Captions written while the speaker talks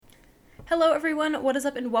Hello, everyone. What is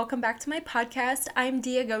up, and welcome back to my podcast. I'm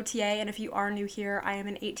Dia Gautier, and if you are new here, I am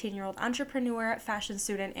an 18-year-old entrepreneur, fashion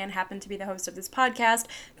student, and happen to be the host of this podcast.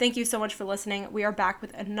 Thank you so much for listening. We are back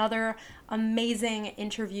with another amazing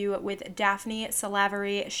interview with Daphne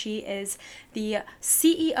Salavery. She is the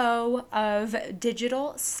CEO of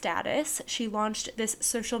Digital Status. She launched this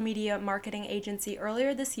social media marketing agency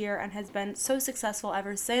earlier this year and has been so successful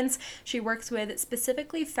ever since. She works with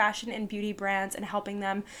specifically fashion and beauty brands and helping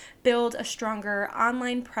them build a stronger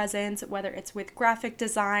online presence, whether it's with graphic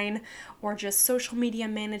design or just social media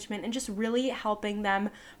management, and just really helping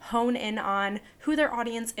them hone in on who their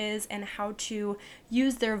audience is and how to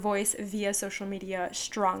use their voice via social media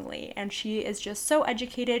strongly. And she is just so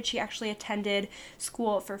educated. She actually attended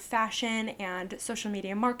school for fashion and social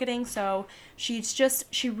media marketing. So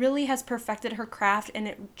she really has perfected her craft, and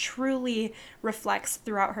it truly reflects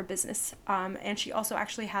throughout her business. And she also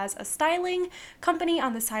actually has a styling company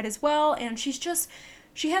on the side as well. And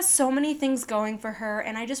she has so many things going for her,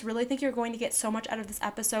 and I just really think you're going to get so much out of this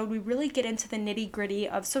episode. We really get into the nitty-gritty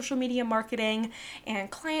of social media marketing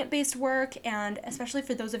and client-based work, and especially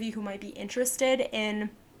for those of you who might be interested in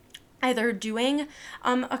either doing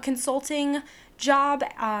a consulting job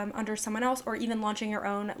under someone else or even launching your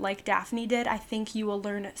own like Daphne did. I think you will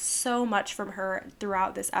learn so much from her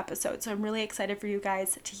throughout this episode. So I'm really excited for you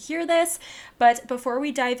guys to hear this. But before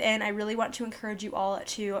we dive in, I really want to encourage you all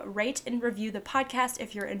to rate and review the podcast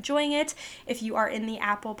if you're enjoying it. If you are in the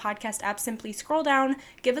Apple Podcast app, simply scroll down,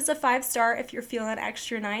 give us a 5-star if you're feeling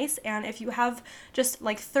extra nice. And if you have just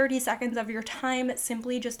like 30 seconds of your time,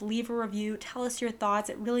 simply just leave a review, tell us your thoughts.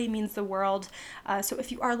 It really means the world. So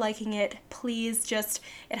if you are liking it, please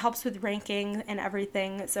it helps with ranking and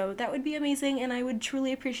everything. So that would be amazing, and I would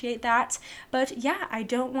truly appreciate that. But yeah, I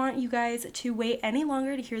don't want you guys to wait any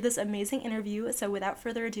longer to hear this amazing interview. So without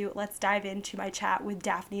further ado, let's dive into my chat with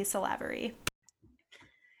Daphne Salavery.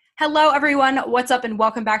 Hello, everyone. What's up, and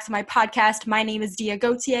welcome back to my podcast. My name is Dia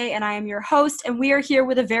Gautier, and I am your host, and we are here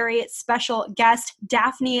with a very special guest,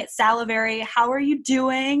 Daphne Salavery. How are you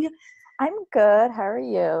doing? I'm good. How are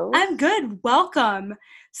you? I'm good. Welcome.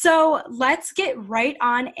 So let's get right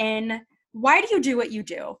on in. Why do you do what you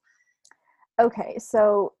do? Okay,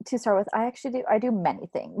 so to start with, I do many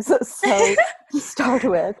things. So to start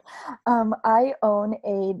with, I own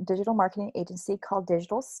a digital marketing agency called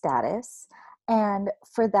Digital Status. And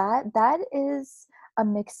for that is a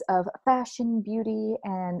mix of fashion, beauty,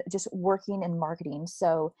 and just working in marketing.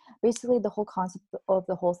 So basically the whole concept of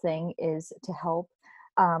the whole thing is to help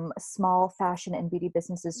small fashion and beauty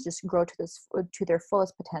businesses just grow to their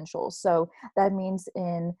fullest potential. So that means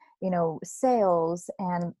in sales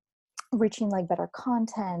and reaching like better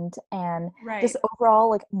content and Right. just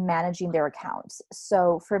overall like managing their accounts.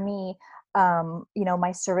 So for me,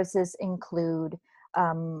 my services include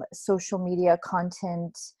social media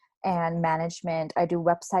content and management. I do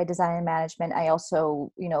website design and management. I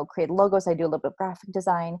also create logos. I do a little bit of graphic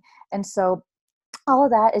design. And so all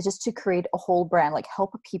of that is just to create a whole brand, like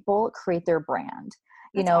help people create their brand,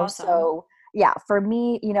 That's awesome. so yeah, for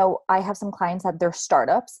me, I have some clients that they're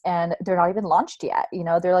startups and they're not even launched yet.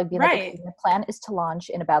 They're like being like, okay, Right. my plan is to launch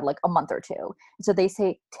in about like a month or two. So they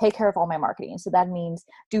say, take care of all my marketing. So that means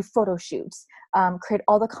do photo shoots, create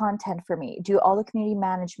all the content for me, do all the community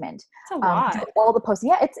management, It's a do lot. all the posting.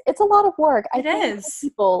 Yeah, it's a lot of work. It is.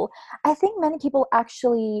 I think many people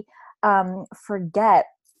actually forget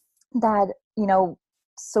that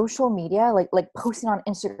social media, like posting on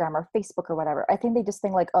Instagram or Facebook or whatever, I think they just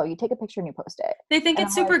think like, oh, you take a picture and you post it. They think And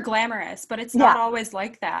it's I'm like, super glamorous, but it's not yeah, always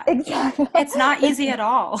like that. exactly. It's not it's easy at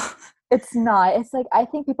all. it's not. It's like I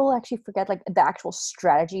think people actually forget like the actual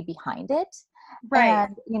strategy behind it. Right.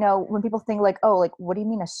 And when people think like, oh, like what do you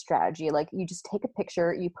mean a strategy? Like you just take a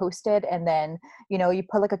picture, you post it, and then you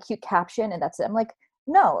put like a cute caption and that's it. I'm like,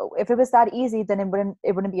 no, if it was that easy, then it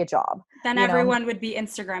wouldn't be a job, Then you know everyone would be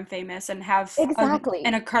Instagram famous and have an exactly.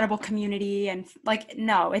 incredible community. And like,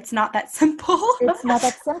 no, it's not that simple. It's not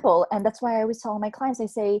that simple. And that's why I always tell my clients, I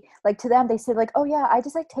say, like, to them, they say like, oh yeah, I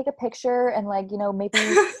just like take a picture and like, maybe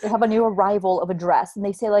they have a new arrival of a dress and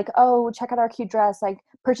they say like, oh, check out our cute dress, like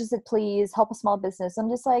purchase it please, help a small business. I'm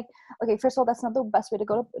just like, okay, first of all, that's not the best way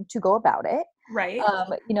to go about it. Right. You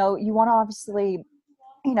want to obviously,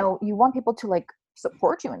 you want people to like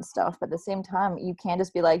support you and stuff, but at the same time you can't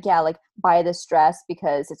just be like, yeah, like buy this dress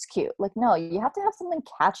because it's cute. Like no, you have to have something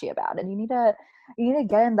catchy about it. You need to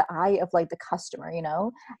get in the eye of like the customer.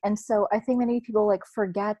 And so I think many people like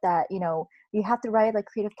forget that you have to write like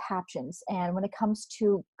creative captions, and when it comes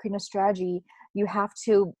to creating a strategy, you have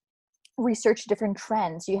to research different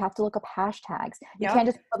trends. You have to look up hashtags. You can't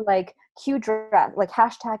Yep. just put like cute dress, like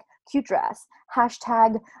hashtag cute dress,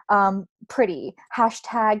 hashtag pretty,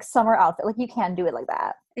 hashtag summer outfit. Like you can't do it like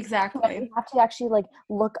that. You Exactly. have to actually like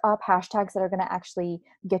look up hashtags that are going to actually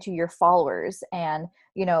get you your followers. And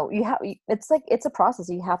you have, it's like it's a process.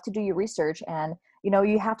 You have to do your research, and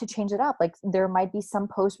you have to change it up. Like there might be some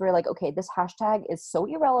posts where like, okay, this hashtag is so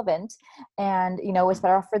irrelevant, and it's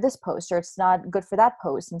better off for this post, or it's not good for that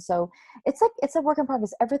post. And so it's like it's a work in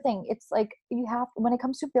progress. Everything, it's like you have, when it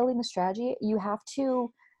comes to building a strategy, you have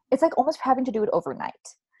to, it's like almost having to do it overnight,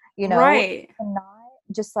 Right. and not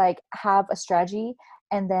just like have a strategy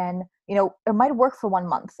and then it might work for 1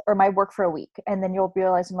 month or it might work for a week, and then you'll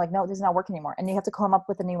realize, I'm like, no, this is not working anymore, and you have to come up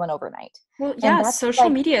with a new one overnight. Well, And yeah, that's social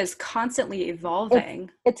like, media is constantly it's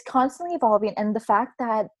evolving. it's constantly evolving. And the fact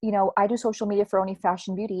that I do social media for only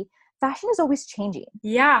fashion beauty, fashion is always changing,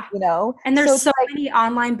 Yeah. And there's so it's so like, many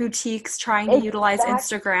online boutiques trying to utilize exact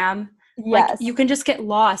Instagram. Like yes. you can just get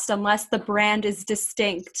lost unless the brand is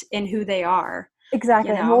distinct in who they are, you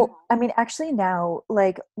Exactly. And know? well, I mean, actually now,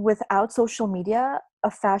 like without social media, a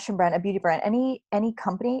fashion brand, a beauty brand, any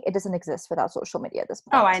company, it doesn't exist without social media at this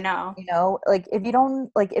Oh, I point. know. Like if you don't,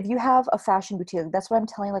 like if you have a fashion boutique, that's what I'm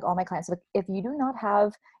telling like all my clients. Like if you do not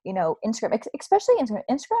have, Instagram, especially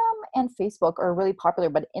Instagram and Facebook are really popular,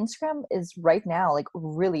 but Instagram is right now like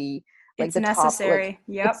really like It's the top, like necessary.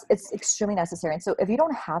 Yep. it's extremely necessary. And so if you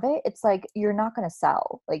don't have it, it's like you're not gonna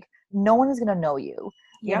sell. Like no one is gonna know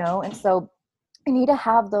Yep. and so you need to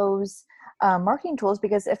have those marketing tools,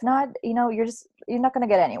 because if not, you're not going to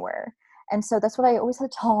get anywhere. And so that's what I always have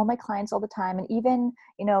to tell all my clients all the time. And even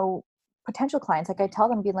potential clients, like I tell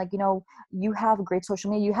them, being like, you have great social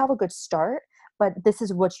media, you have a good start, but this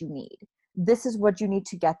is what you need, this is what you need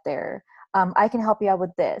to get there. I can help you out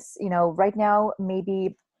with this. Right now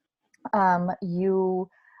maybe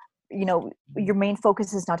your main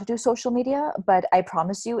focus is not to do social media, but I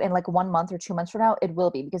promise you in like 1 month or 2 months from now, it will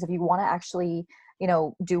be. Because if you want to actually,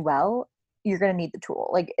 do well, you're going to need the tool.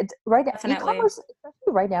 Like it's right now, Definitely. e-commerce,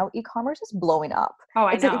 especially right now, e-commerce is blowing up. Oh,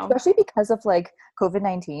 I It's like, know. especially because of like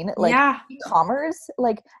COVID-19, like Yeah. e-commerce,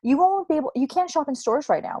 like you can't shop in stores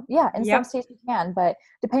right now. Yeah. In some Yep. states you can, but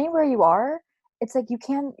depending where you are, it's like you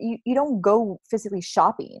don't go physically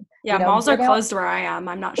shopping, Yeah, malls are right now. closed where I am.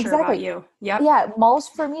 I'm not sure about Exactly. you. Yep. Yeah, malls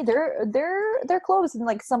for me, they're closed in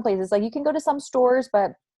like some places. Like you can go to some stores,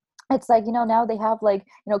 but it's like, now they have like,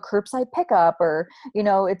 curbside pickup, or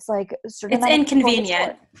it's like a certain It's amount of people in the store.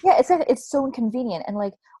 inconvenient. Yeah, it's like it's so inconvenient. And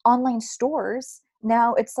like online stores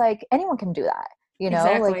now, it's like anyone can do that. Like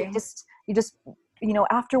Exactly. you just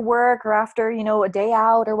after work or after a day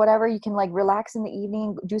out or whatever, you can like relax in the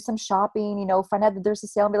evening, do some shopping, find out that there's a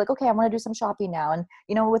sale and be like, okay, I want to do some shopping now. And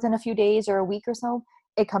within a few days or a week or so,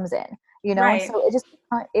 it comes in. And Right. so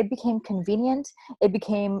it became convenient. It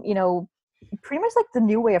became pretty much like the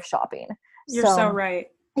new way of shopping. You're so So right.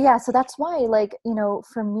 yeah, so that's why, like,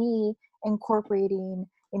 for me, incorporating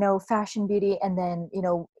fashion, beauty, and then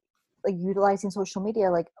like utilizing social media,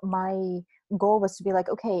 like my goal was to be like,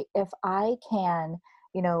 okay, if I can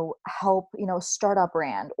help start a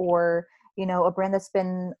brand, or a brand that's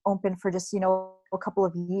been open for just a couple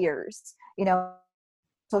of years,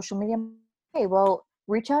 social media, hey, well,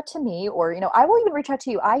 reach out to me, or I will even reach out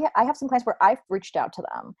to you. I have some clients where I've reached out to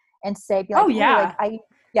them and say, be Oh, like, hey, like yeah.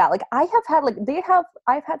 yeah, like I have had, like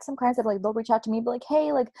I've had some clients that like they'll reach out to me, be like,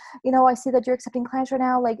 hey, like I see that you're accepting clients right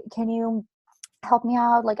now, like can you help me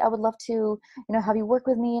out, like I would love to have you work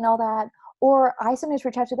with me and all that. Or I sometimes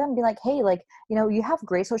reach out to them and be like, hey, like you have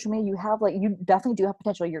great social media, you have, like, you definitely do have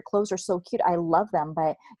potential, your clothes are so cute, I love them,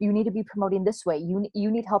 but you need to be promoting this way, you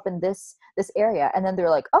need help in this area. And then they're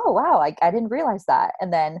like, oh wow, like I didn't realize that.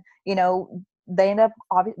 And then they end up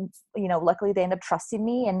luckily they end up trusting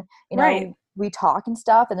me, and Right. we talk and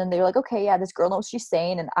stuff, and then they're like, okay, yeah, this girl knows what she's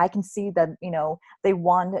saying, and I can see that they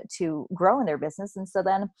want to grow in their business. And so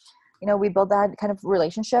then we build that kind of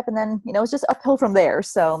relationship, and then it's just uphill from there.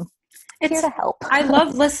 So here It's to help. I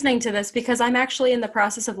love listening to this because I'm actually in the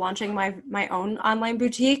process of launching my own online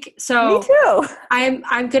boutique. Me So too.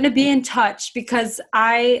 I'm going to be in touch because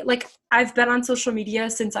I've been on social media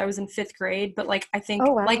since I was in 5th grade, but like I Oh think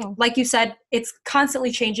wow. like you said, it's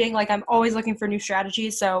constantly changing. Like I'm always looking for new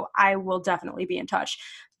strategies, so I will definitely be in touch.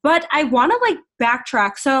 But I want to like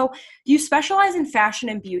backtrack. So you specialize in fashion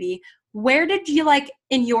and beauty. Where did you, like,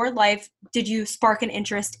 in your life did you spark an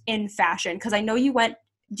interest in fashion? Because I know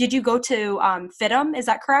did you go to FITM? Is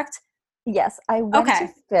that correct? Yes, I went to Okay.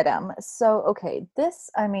 FITM. So okay, this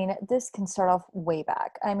can start off way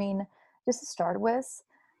back. I mean, just to start with,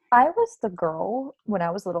 I was the girl when I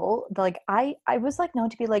was little. Like I was like known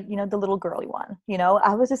to be like the little girly one.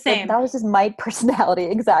 I was just like, Same. that was just my personality,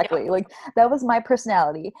 Yep. exactly. Like that was my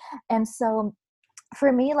personality. And so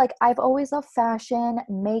for me, like I've always loved fashion,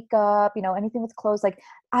 makeup, anything with clothes. Like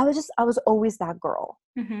I was always that girl.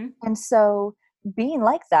 Mm-hmm. And so being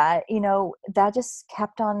like that, that just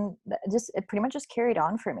kept on, just it pretty much just carried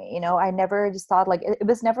on for me. I never just thought like it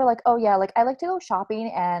was never like, oh yeah, like I like to go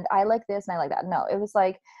shopping and I like this and I like that. No, it was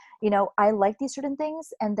like, I like these certain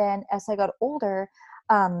things. And then as I got older,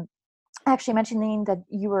 um, actually mentioning that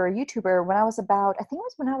you were a YouTuber, when I was about, I think it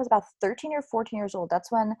was when I was about 13 or 14 years old,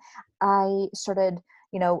 that's when I started,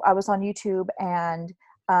 I was on YouTube and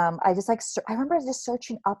I just like, I remember just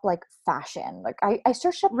searching up like fashion. Like I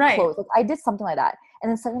searched up Right. clothes, like I did something like that. And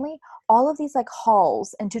then suddenly all of these like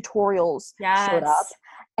hauls and tutorials showed up. Yes.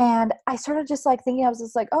 And I started just like thinking, I was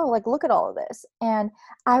just like, oh, like look at all of this. And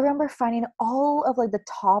I remember finding all of like the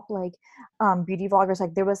top like beauty vloggers.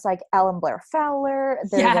 Like there was like Ellen Blair Fowler,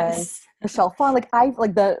 there was Yes. Michelle Phan, like I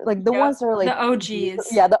like the Yep. ones that are like The OGs.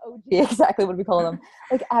 yeah, the OG, exactly what we call them.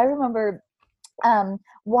 Like I remember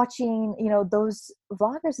watching, those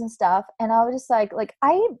vloggers and stuff, and I was just like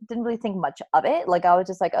I didn't really think much of it. Like I was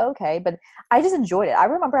just like, okay, but I just enjoyed it. I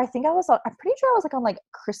remember I think I'm pretty sure I was like on like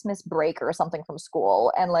Christmas break or something from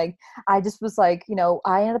school, and like I just was like,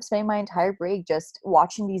 I ended up spending my entire break just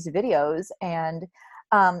watching these videos, and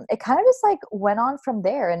it kind of just like went on from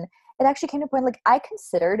there. And it actually came to a point like I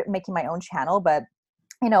considered making my own channel, but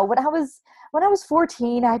when I was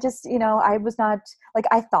 14, I just, I was not like,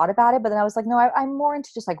 I thought about it, but then I was like, no, I'm more into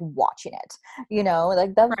just like watching it,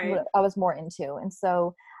 like that was Right. what I was more into. And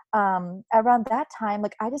so around that time,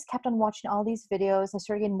 like I just kept on watching all these videos. I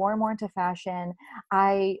started getting more and more into fashion.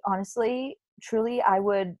 I honestly, truly, I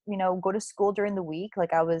would, go to school during the week.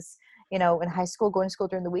 Like I was, in high school, going to school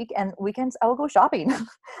during the week, and weekends I would go shopping. that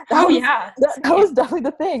Oh was yeah. that Same. was definitely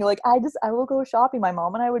the thing. Like I will go shopping. My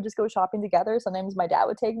mom and I would just go shopping together. Sometimes my dad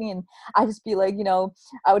would take me, and I just be like,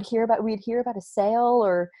 we'd hear about a sale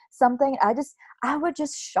or something. I would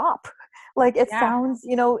just shop. Like it Yeah. sounds,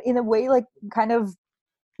 in a way like kind of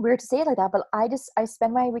weird to say it like that, but I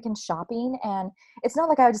spend my weekend shopping, and it's not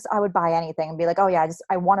like I would buy anything and be like, oh yeah,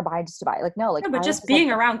 I want to buy just to buy. Like no, like No, but I would just just like being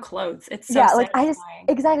around clothes, it's so yeah, like I just satisfying.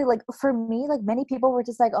 exactly like for me, like many people were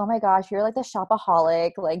just like, oh my gosh, you're like the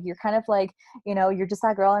shopaholic, like you're kind of like, you're just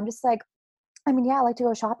that girl. I'm just like, I mean, yeah, I like to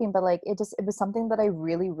go shopping, but like it was something that I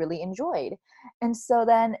really, really enjoyed. And so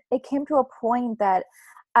then it came to a point that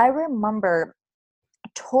I remember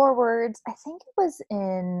towards, I think it was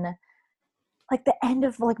in like the end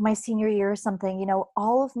of like my senior year or something,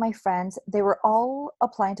 all of my friends, they were all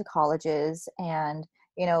applying to colleges, and,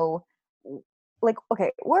 you know, like,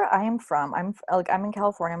 okay, where I am from, like, I'm in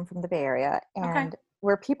California, I'm from the Bay Area, Okay. and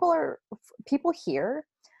where people here,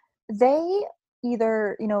 they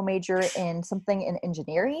either, major in something in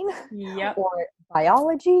engineering Yep. or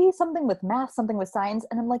biology, something with math, something with science.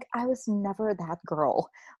 And I'm like, I was never that girl.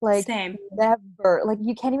 Like, Same. never. Like,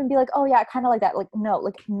 you can't even be like, oh, yeah, I kind of like that. Like, no,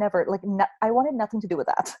 like, never. Like, I wanted nothing to do with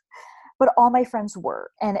that. But all my friends were,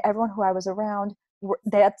 and everyone who I was around,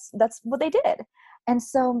 that's what they did. And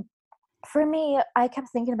so for me, I kept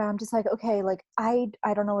thinking about, I'm just like, okay, like I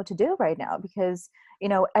don't know what to do right now, because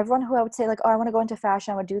everyone who I would say like, oh, I want to go into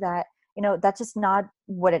fashion, I would do that, that's just not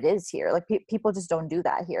what it is here. Like people just don't do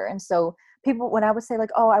that here. And so people, when I would say like,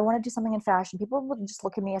 oh, I want to do something in fashion, people would just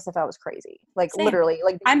look at me as if I was crazy, like Same. literally,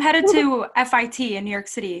 like I'm headed people would, to FIT in New York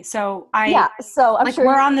City, so yeah, so I'm like sure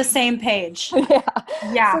we're on the same page. yeah.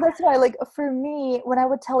 So Yeah. that's why, like, for me, when I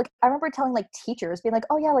would tell, like, I remember telling, like, teachers, being like,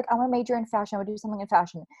 oh, yeah, like, I'm a major in fashion. I would do something in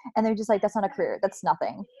fashion. And they're just like, that's not a career. That's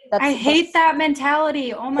nothing. I hate That's, that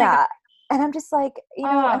mentality. Oh my God. yeah. And I'm just like, and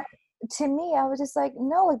Oh, to me, I was just like,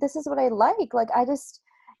 no, like, this is what I like. Like, I just,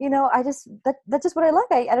 that's just what I like.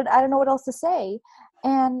 I don't know what else to say.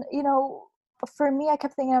 And, for me, I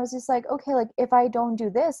kept thinking, I was just like, okay, like, if I don't do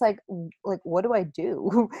this, like, what do I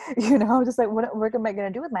do? Just like, what am I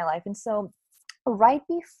going to do with my life? And so, right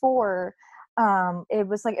before it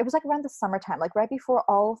was like around the summertime, like right before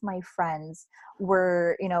all of my friends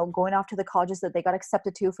were going off to the colleges that they got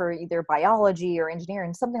accepted to for either biology or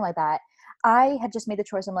engineering, something like that. I had just made the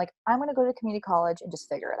choice. I'm like, I'm going to go to community college and just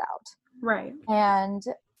figure it out. right. And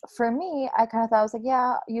for me, I kind of thought, I was like,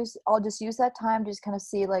 yeah, I'll just use that time to just kind of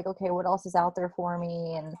see like, okay, what else is out there for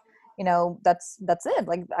me. And that's it.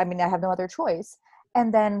 Like, I mean, I have no other choice.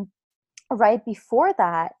 And then right before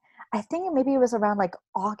that, I think maybe it was around like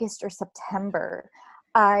August or September,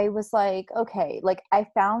 I was like, okay, like I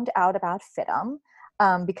found out about FITM,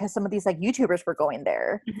 because some of these like YouTubers were going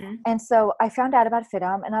there. Hmm. And so I found out about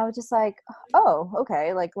FITM, and I was just like, oh,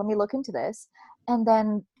 okay, like let me look into this. And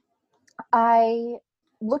then I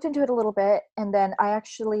looked into it a little bit, and then I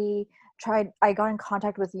actually I got in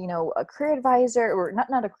contact with, a career advisor, or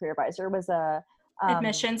not a career advisor, it was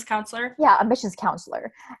Admissions counselor. Yeah, admissions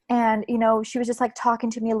counselor. And, she was just like talking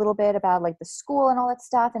to me a little bit about like the school and all that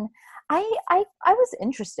stuff. And I was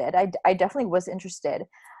interested. I definitely was interested.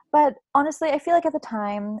 But honestly, I feel like at the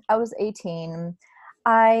time I was 18,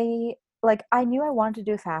 I knew I wanted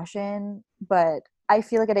to do fashion, but I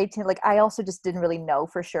feel like at 18, like I also just didn't really know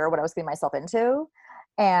for sure what I was getting myself into.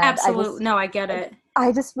 And Absolutely. No, I get it.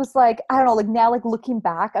 I just was like, I don't know, like now, like looking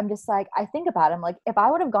back, I'm just like, I think about it. I'm like, if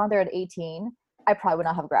I would have gone there at 18, I probably would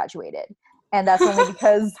not have graduated. And that's only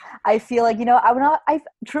because I feel like, I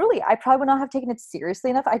probably would not have taken it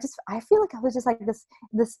seriously enough. I feel like I was just like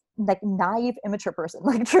this like naive, immature person.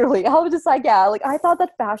 Like truly, I was just like, yeah, like I thought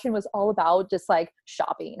that fashion was all about just like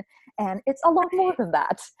shopping, and it's a lot more than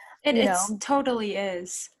that. It totally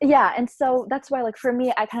is. Yeah. And so that's why, like, for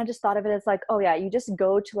me, I kind of just thought of it as like, oh yeah, you just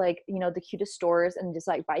go to like, the cutest stores and just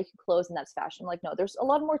like buy cute clothes and that's fashion. Like, no, there's a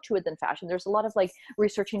lot more to it than fashion. There's a lot of like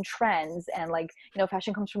researching trends and like,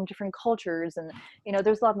 fashion comes from different cultures and,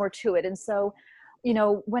 there's a lot more to it. And so,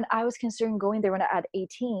 when I was considering going there when I at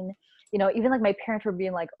 18, even like my parents were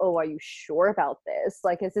being like, oh, are you sure about this?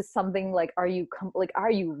 Like, is this something like, are you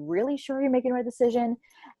really sure you're making the right decision?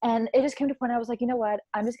 And it just came to a point I was like, you know what?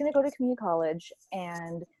 I'm just going to go to community college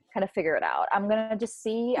and kind of figure it out. I'm going to just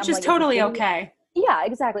see. Which is totally okay. Yeah,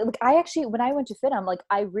 exactly. Like I actually, when I went to FIDM, like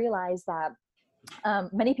I realized that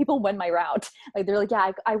many people went my route. Like they're like,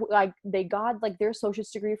 yeah, they got like their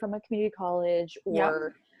associate's degree from a community college,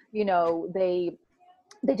 or,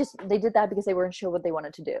 they did that because they weren't sure what they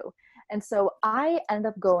wanted to do. And so I ended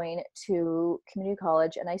up going to community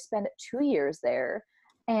college and I spent 2 years there.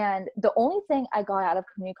 And the only thing I got out of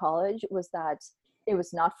community college was that it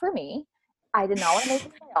was not for me. I did not want to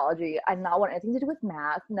make biology. I did not want anything to do with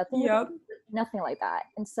math, nothing like that.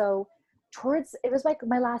 And so it was like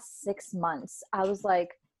my last 6 months, I was like,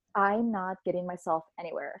 I'm not getting myself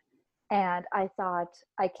anywhere. And I thought,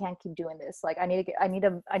 I can't keep doing this. Like I need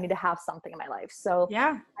to have something in my life. So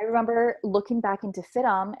yeah, I remember looking back into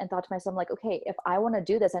FIDM and thought to myself, like, okay, if I want to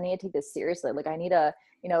do this, I need to take this seriously. Like I need a,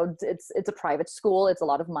 it's a private school. It's a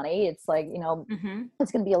lot of money. It's like,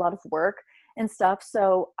 it's going to be a lot of work and stuff.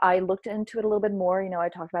 So I looked into it a little bit more. I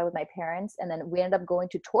talked about it with my parents, and then we ended up going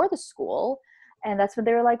to tour the school. And that's when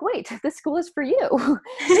they were like, wait, this school is for you.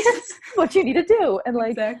 This is what you need to do. And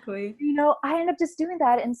like, exactly. I ended up just doing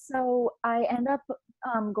that. And so I ended up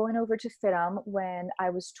going over to FIDM when I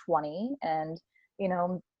was 20. And,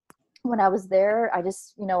 when I was there, I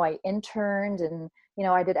just, I interned and,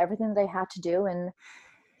 I did everything that I had to do. And,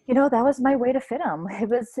 that was my way to FIDM.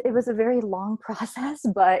 It was a very long process,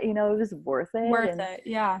 but, it was worth it.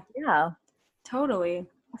 Yeah. Yeah. Totally.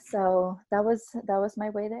 So that was my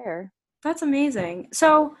way there. That's amazing.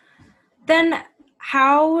 So then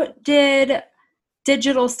how did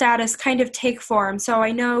Digital Status kind of take form? So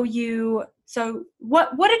I know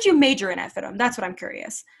what did you major in at FIDM? That's what I'm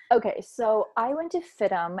curious. Okay. So I went to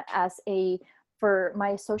FIDM for my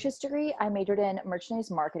associate's degree, I majored in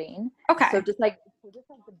merchandise marketing. Okay. So just like the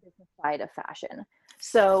business side of fashion.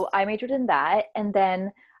 So I majored in that. And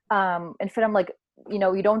then in FIDM, like,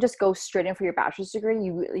 you don't just go straight in for your bachelor's degree.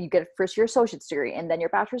 You get first your associate's degree and then your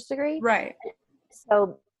bachelor's degree. Right.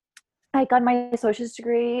 So I got my associate's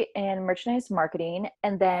degree in merchandise marketing.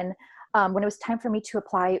 And then when it was time for me to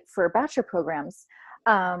apply for bachelor programs,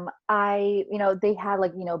 they had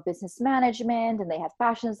like, business management, and they had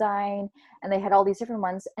fashion design, and they had all these different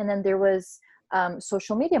ones. And then there was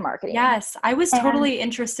social media marketing. Yes. I was totally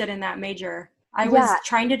interested in that major. I was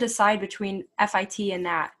trying to decide between FIT and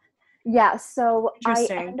that. Yeah, so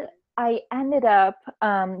I ended up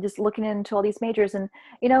just looking into all these majors, and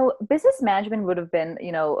business management would have been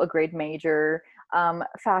a great major.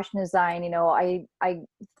 Fashion design, I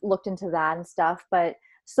looked into that and stuff, but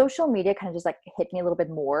social media kind of just like hit me a little bit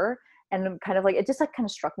more, and kind of like it just like kind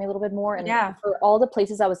of struck me a little bit more. And for all the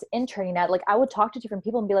places I was interning at, like I would talk to different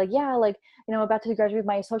people and be like, yeah, like I'm about to graduate with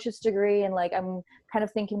my associate's degree, and like I'm kind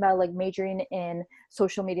of thinking about like majoring in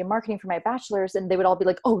social media marketing for my bachelor's, and they would all be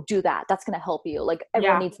like, oh, do that, that's gonna help you, like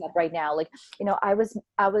everyone needs that right now. Like I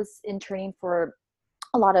was interning for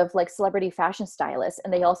a lot of like celebrity fashion stylists,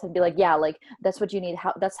 and they also be like, yeah, like that's what you need,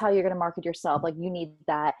 that's how you're going to market yourself, like you need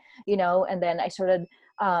that, and then I started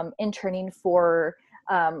interning for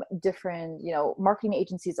different marketing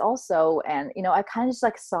agencies also, and I kind of just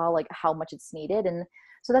like saw like how much it's needed. And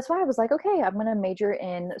so that's why I was like, okay, I'm going to major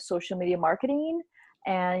in social media marketing.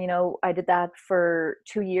 And I did that for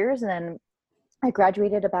 2 years, and then I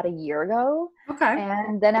graduated about a year ago. Okay.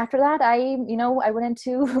 And then after that, I went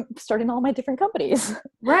into starting all my different companies.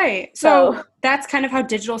 Right. So that's kind of how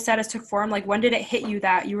Digital Status took form. Like, when did it hit you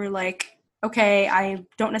that you were like, okay, I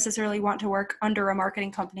don't necessarily want to work under a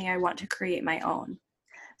marketing company. I want to create my own?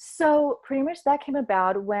 So pretty much that came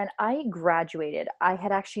about when I graduated. I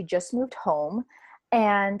had actually just moved home.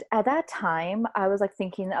 And at that time, I was like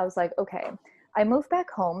thinking, I was like, okay, I moved back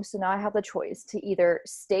home. So now I have the choice to either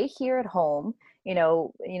stay here at home,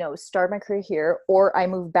 start my career here, or I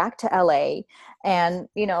move back to LA and,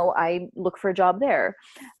 I look for a job there.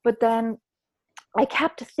 But then I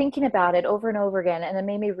kept thinking about it over and over again. And it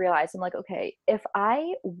made me realize, I'm like, okay, if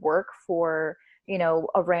I work for,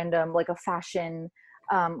 a random, like a fashion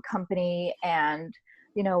company, and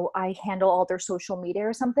I handle all their social media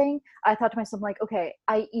or something, I thought to myself, like, okay,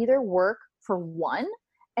 I either work for one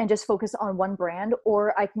and just focus on one brand,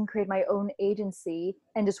 or I can create my own agency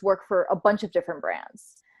and just work for a bunch of different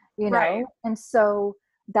brands. Right. And so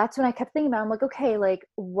that's when I kept thinking about, I'm like, okay, like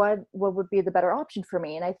what would be the better option for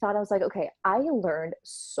me? And I thought, I was like, okay, I learned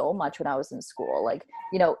so much when I was in school, like,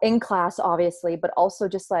 in class, obviously, but also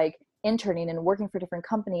just like interning and working for different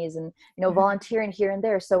companies and, volunteering here and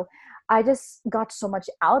there. So I just got so much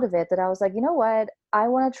out of it that I was like, you know what, I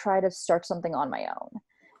want to try to start something on my own.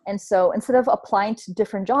 And so instead of applying to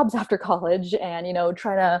different jobs after college and,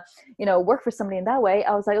 trying to, work for somebody in that way,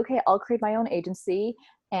 I was like, okay, I'll create my own agency.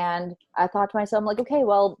 And I thought to myself, I'm like, okay,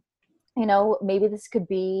 well, maybe this could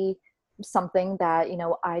be something that,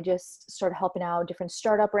 I just started helping out different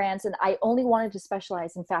startup brands. And I only wanted to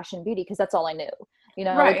specialize in fashion and beauty because that's all I knew.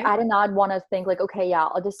 Like Right. I did not want to think like, okay, yeah,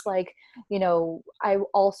 I'll just like,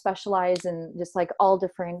 I'll specialize in just like all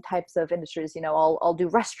different types of industries. I'll do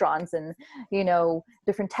restaurants and,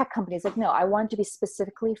 different tech companies. Like, no, I wanted to be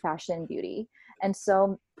specifically fashion and beauty. And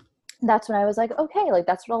so that's when I was like, okay, like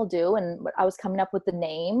that's what I'll do. And I was coming up with the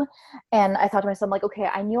name, and I thought to myself, like, okay,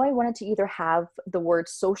 I knew I wanted to either have the word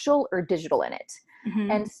social or digital in it. Hmm.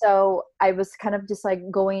 And so I was kind of just like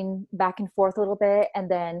going back and forth a little bit. And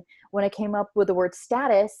then when I came up with the word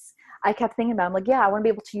status, I kept thinking about, I'm like, yeah, I want to be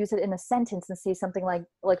able to use it in a sentence and say something like,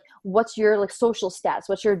 what's your like social status?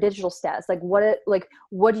 What's your digital status?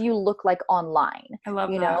 What do you look like online? I love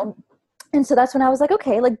You that. know? And so that's when I was like,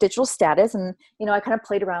 okay, like digital status. And, I kind of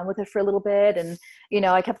played around with it for a little bit. And,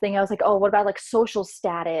 I kept thinking, I was like, oh, what about like social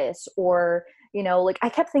status? Or, like I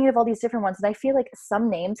kept thinking of all these different ones. And I feel like some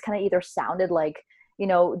names kind of either sounded like,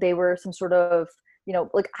 they were some sort of,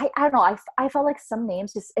 like, I don't know. I felt like some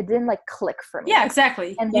names just, it didn't like click for Yeah, me.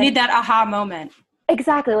 exactly. And You then need that aha moment.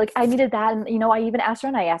 exactly, like I needed that. And, I even asked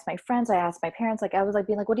around, I asked my friends, I asked my parents, like I was like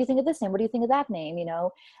being like, what do you think of this name? What do you think of that name?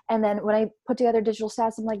 And then when I put together digital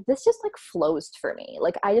stats, I'm like, this just like flows for me.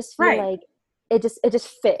 Like I just feel Right. like it just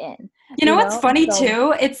fit in, You know what's And funny so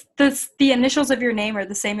too? It's the initials of your name are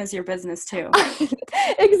the same as your business too.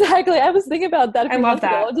 exactly. I was thinking about that a I few love months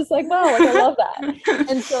ago. that. I'm just like, wow, like I love that.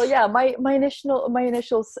 And so yeah, my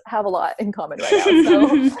initials have a lot in common right now.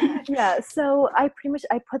 So yeah, so I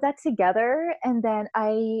put that together, and then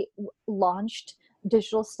I launched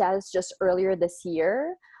digital status just earlier this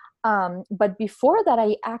year. But before that,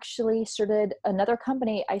 I actually started another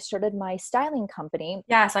company. I started my styling company,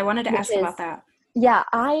 Yes, I wanted to which ask is about that. yeah,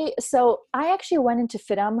 I actually went into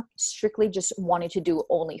FITM strictly just wanting to do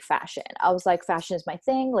only fashion. I was like, fashion is my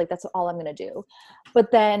thing, like that's all I'm gonna do.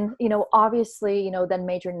 But then, obviously, then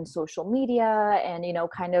majoring in social media and,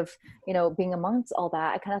 kind of, being amongst all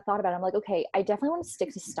that, I kind of thought about it. I'm like, okay, I definitely want to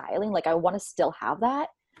stick to styling. Like I want to still have that,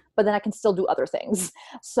 but then I can still do other things.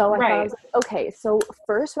 So I thought I Right. was like, okay, so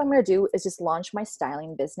first what I'm gonna do is just launch my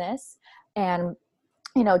styling business and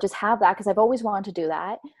just have that because I've always wanted to do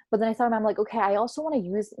that. But then I thought, I'm like, okay, I also want to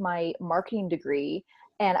use my marketing degree.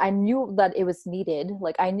 And I knew that it was needed.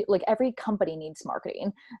 Like I knew, like every company needs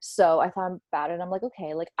marketing. So I thought about it and I'm like,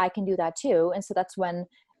 okay, like I can do that too. And so that's when,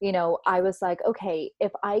 I was like, okay,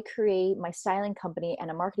 if I create my styling company and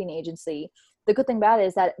a marketing agency, the good thing about it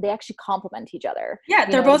is that they actually complement each other, Yeah,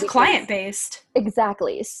 they're both client because based.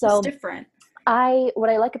 exactly. It's So different. what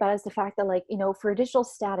I like about it is the fact that like, for digital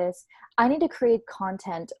status, I need to create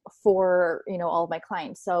content for, all of my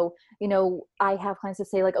clients. So, I have clients that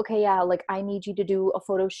say like, okay, yeah, like I need you to do a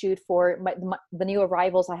photo shoot for the new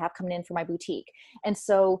arrivals I have coming in for my boutique. And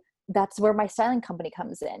so that's where my styling company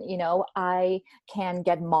comes in. I can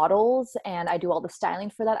get models and I do all the styling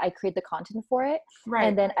for that. I create the content for it. And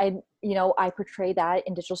Right. then I portray that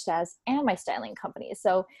in digital status and my styling company.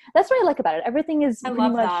 So that's what I like about it. Everything is I pretty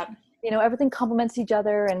love much, that. everything complements each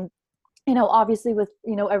other. And obviously with,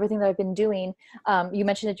 everything that I've been doing, you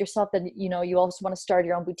mentioned it yourself that, you also want to start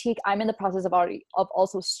your own boutique. I'm in the process of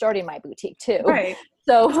also starting my boutique too. Right.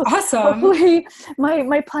 That's So awesome. hopefully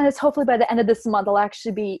my plan is hopefully by the end of this month, I'll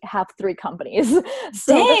actually have 3 companies.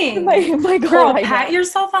 So that's kind of Dang. my goal Girl, right pat now.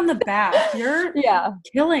 yourself on the back. You're Yeah.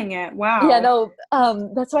 killing it. Yeah, Wow. no,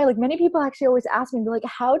 that's why like many people actually always ask me, they're like,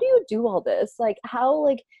 how do you do all this? Like how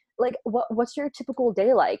what's your typical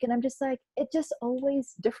day like? And I'm just like, it's just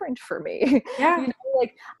always different for me. Yeah.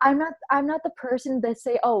 Like I'm not the person that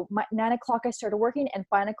say, oh, my 9 o'clock I started working and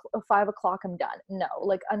 5 o'clock I'm done. No,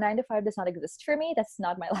 like a 9 to 5 does not exist for me. That's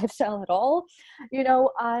not my lifestyle at all.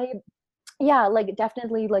 I yeah, like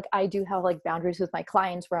definitely like I do have like boundaries with my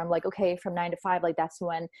clients where I'm like, okay, from 9 to 5, like that's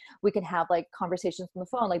when we can have like conversations on the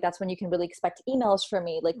phone. Like that's when you can really expect emails from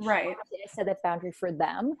me. Like Right. obviously I set that boundary for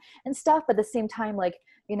them and stuff. But at the same time, like,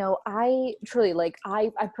 I truly like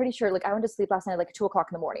I'm pretty sure like I went to sleep last night at like 2 o'clock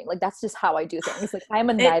in the morning. Like that's just how I do things. Like I'm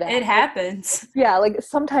a night It owl. happens. Yeah, like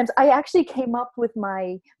sometimes I actually came up with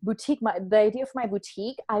my boutique, the idea for my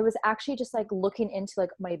boutique. I was actually just like looking into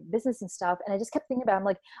like my business and stuff, and I just kept thinking about it. I'm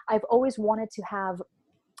like, I've always wanted to have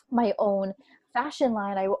my own fashion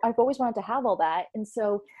line. I've always wanted to have all that. And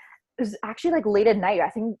so it was actually like late at night. I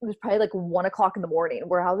think it was probably like 1 o'clock in the morning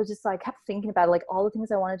where I was just like kept thinking about like all the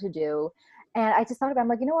things I wanted to do. And I just thought about, I'm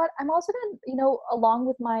like, you know what? I'm also gonna, along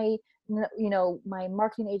with my, my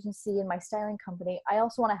marketing agency and my styling company, I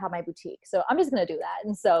also want to have my boutique. So I'm just gonna do that.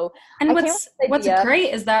 And so And I came up with this what's idea.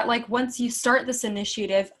 great is that like once you start this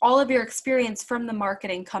initiative, all of your experience from the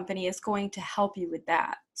marketing company is going to help you with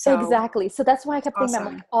that. So Exactly. So that's why I it's kept thinking about,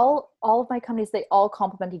 I'm like, awesome. all of my companies, they all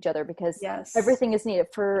complement each other because Yes. everything is needed.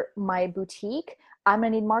 For my boutique, I'm gonna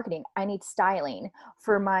need marketing. I need styling.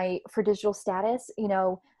 For digital status,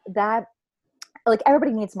 that like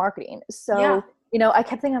everybody needs marketing. Yeah. So, I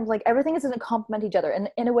kept thinking, I'm like, everything is going to complement each other. And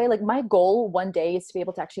in a way, like my goal one day is to be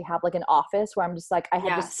able to actually have like an office where I'm just like, I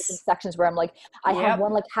have just different Yes. sections where I'm like, I have Yep.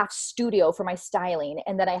 one like half studio for my styling.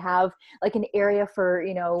 And then I have like an area for,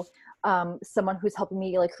 someone who's helping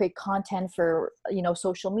me like create content for,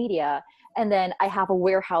 social media. And then I have a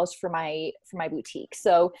warehouse for my boutique.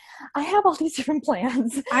 So I have all these different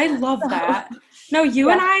plans. I love So that. No, you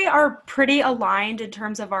and yeah. I are pretty aligned in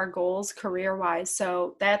terms of our goals career-wise.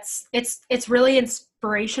 So it's really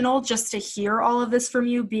inspirational just to hear all of this from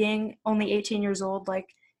you being only 18 years old. Like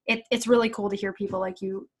it's really cool to hear people like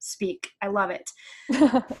you speak. I love it.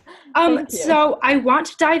 Thank you. So I want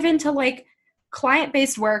to dive into like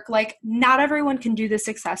client-based work. Like not everyone can do this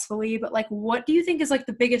successfully, but like what do you think is like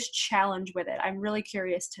the biggest challenge with it? I'm really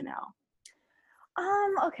curious to know.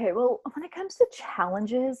 Okay, well, when it comes to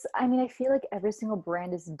challenges, I mean, I feel like every single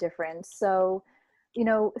brand is different. So,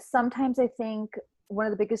 sometimes I think one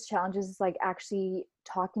of the biggest challenges is like actually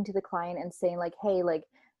talking to the client and saying like, hey, like,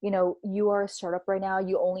 you are a startup right now.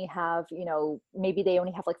 You only have, maybe they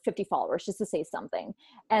only have like 50 followers, just to say something.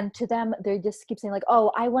 And to them, they just keep saying like,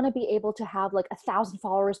 oh, I want to be able to have like 1,000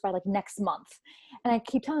 followers by like next month. And I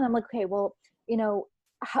keep telling them like, okay, well,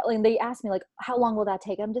 and they asked me like, how long will that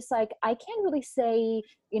take? I'm just like, I can't really say,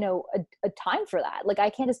 a time for that. Like,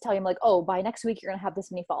 I can't just tell you, I'm like, oh, by next week, you're going to have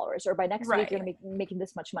this many followers, or by next week, you're Right. going to be making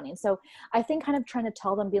this much money. And so I think kind of trying to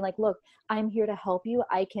tell them, being like, look, I'm here to help you.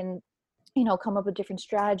 I can, come up with different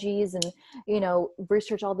strategies and,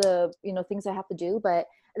 research all the, things I have to do. But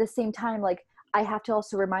at the same time, like, I have to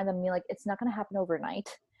also remind them, like, it's not going to happen overnight.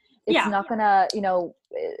 It's Yeah. not gonna,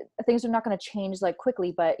 things are not gonna change like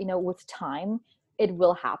quickly, but with time, it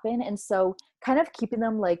will happen. And so kind of keeping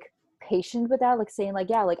them like patient with that, like saying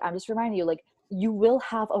like, yeah, like I'm just reminding you, like you will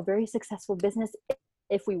have a very successful business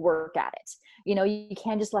if we work at it. You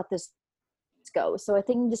can't just let this go. So I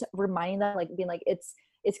think just reminding them, like being like, it's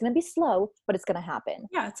going to be slow, but it's going to happen.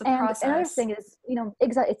 Yeah, it's a And another process. thing is,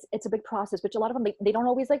 exactly, it's a big process, which a lot of them, they don't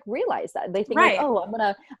always like realize that. They think like, Right. oh,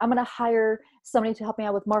 I'm gonna hire somebody to help me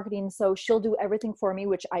out with marketing, so she'll do everything for me,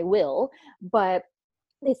 which I will. But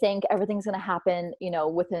they think everything's going to happen,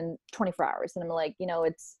 within 24 hours. And I'm like,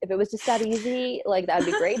 it's, if it was just that easy, like that'd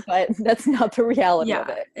be great, but that's not the reality of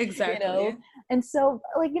Yeah, it, you know? exactly. And so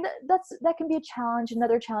like, that can be a challenge.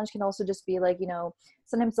 Another challenge can also just be like,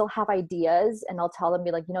 sometimes they'll have ideas and I'll tell them,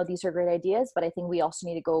 be like, these are great ideas, but I think we also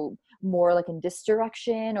need to go more like in this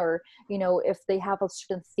direction. Or, if they have a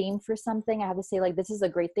certain theme for something, I have to say like, this is a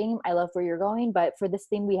great theme. I love where you're going, but for this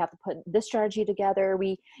theme, we have to put this strategy together.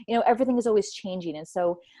 Everything is always changing. And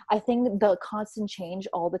so I think the constant change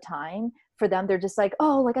all the time, for them, they're just like,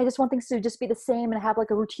 oh, like I just want things to just be the same and have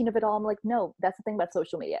like a routine of it all. I'm like, no, that's the thing about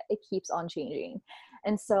social media. It keeps on changing.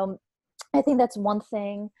 And so I think that's one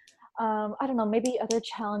thing. I don't know, maybe other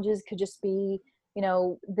challenges could just be,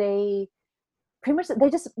 they pretty much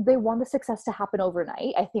they want the success to happen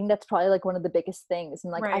overnight. I think that's probably like one of the biggest things.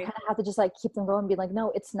 And like, I Right. kind of have to just like keep them going and be like,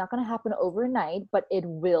 no, it's not going to happen overnight, but it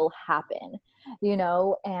will happen, you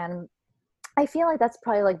know? And I feel like that's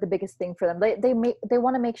probably like the biggest thing for them. They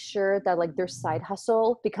want to make sure that like their side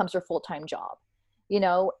hustle becomes their full-time job, you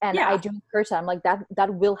know? And I Yeah. do encourage them like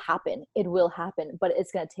that will happen. It will happen, but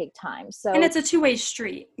it's going to take time. And So it's a two-way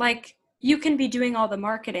street. Like you can be doing all the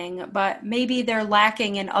marketing, but maybe they're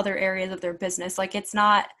lacking in other areas of their business. Like it's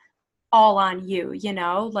not all on you, you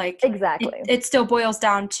know? Like exactly. it still boils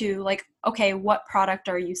down to like, okay, what product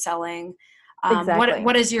are you selling? Exactly.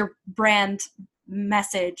 What is your brand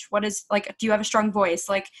message? What is like, do you have a strong voice?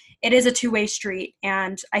 Like it is a two-way street.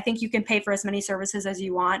 And I think you can pay for as many services as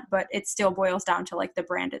you want, but it still boils down to like the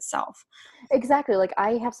brand itself. Exactly. Like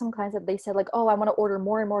I have some clients that they said like, oh, I want to order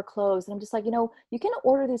more and more clothes. And I'm just like, you know, you can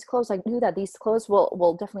order these clothes. Like do that. These clothes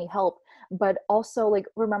will definitely help. But also like,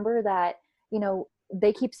 remember that, you know,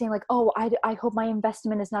 they keep saying like, oh, I hope my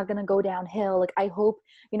investment is not going to go downhill. Like, I hope,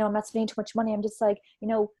 you know, I'm not spending too much money. I'm just like, you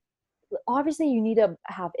know, obviously you need to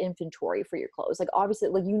have inventory for your clothes. Like obviously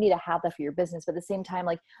like you need to have that for your business, but at the same time,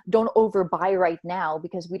 like don't overbuy right now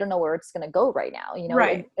because we don't know where it's going to go right now. You know,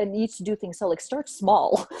 Right. it needs to do things. So like start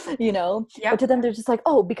small, you know, but Yep. to them, they're just like,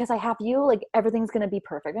 oh, because I have you, like everything's going to be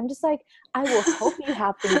perfect. I'm just like, I will help you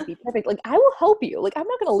have things be perfect. Like I will help you. Like I'm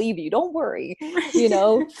not going to leave you. Don't worry, you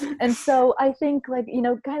know? And so I think like, you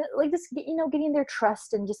know, kind of like this, you know, getting their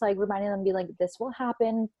trust and just like reminding them, be like, this will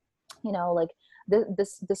happen, you know, like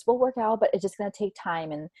this will work out, but it's just going to take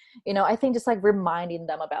time. And you know, I think just like reminding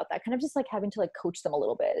them about that, kind of just like having to like coach them a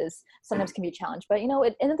little bit is sometimes can be a challenge. But you know,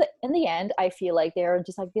 in the end, I feel like they're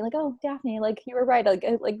just like being like, oh, Daphne, like you were right, like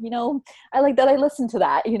you know, I like that I listened to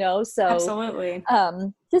that, you know. So Absolutely.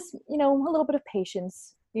 just you know, a little bit of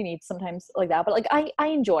patience you need sometimes like that. But like I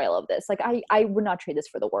enjoy all of this. Like I would not trade this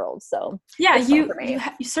for the world. So Yeah, it's fun for me.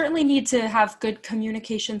 you certainly need to have good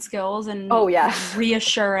communication skills and Oh yeah.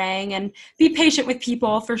 reassuring and be patient with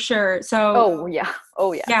people for sure. So Oh yeah.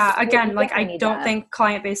 Oh yes. yeah, You again, like definitely I need don't that. think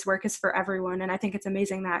client-based work is for everyone, and I think it's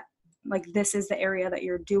amazing that like this is the area that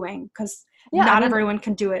you're doing because Yeah, I not mean, everyone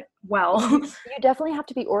can do it well. you definitely have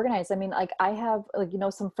to be organized. I mean, like I have like, you know,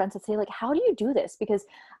 some friends that say like, how do you do this? Because,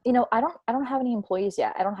 you know, I don't have any employees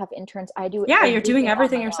yet. I don't have interns. I do Yeah, you're doing everything on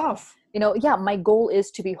everything my own. yourself. You know, yeah, my goal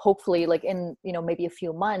is to be hopefully like in, you know, maybe a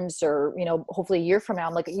few months or, you know, hopefully a year from now,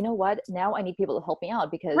 I'm like, you know what, now I need people to help me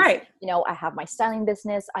out because, Right. you know, I have my styling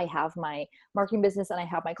business, I have my marketing business, and I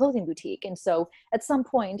have my clothing boutique. And so at some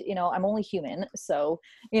point, you know, I'm only human. So,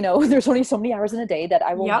 you know, there's only so many hours in a day that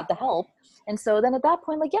I will need Yep. the help. And so then at that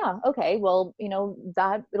point, like, yeah, okay, well, you know,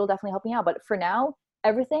 that it'll definitely help me out. But for now,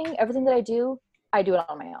 everything that I do it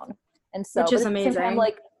on my own. And so, Which but is at the same time, amazing.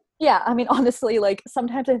 like, yeah, I mean, honestly, like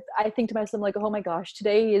sometimes I think to myself, like, oh my gosh,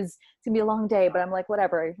 today is gonna be a long day, but I'm like,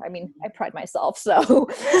 whatever. I mean, I pride myself. So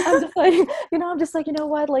I'm just like, you know, I'm just like, you know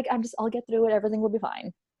what? Like, I'll get through it. Everything will be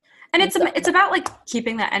fine. And And so, it's about like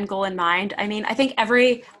keeping that end goal in mind. I mean, I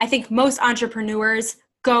think most entrepreneurs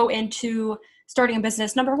go into starting a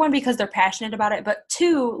business, number one, because they're passionate about it, but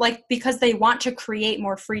two, like because they want to create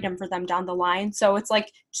more freedom for them down the line. So it's like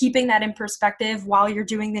keeping that in perspective while you're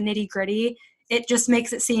doing the nitty gritty. It just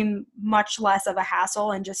makes it seem much less of a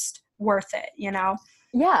hassle and just worth it, you know?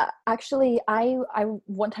 yeah, actually, I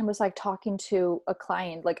one time was like talking to a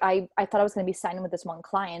client. Like I thought I was going to be signing with this one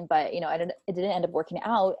client, but you know, it didn't end up working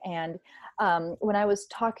out. And when I was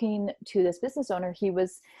talking to this business owner, he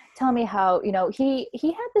was telling me how you know he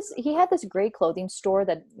had this great clothing store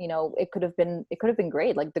that you know it could have been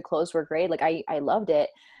great. Like the clothes were great. Like I loved it.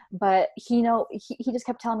 But he, you know, he just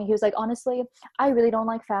kept telling me, he was like, honestly, I really don't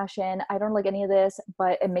like fashion. I don't like any of this,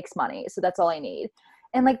 but it makes money. So that's all I need.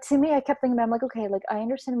 And like to me, I kept thinking about, I'm like, okay, like I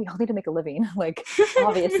understand we all need to make a living, like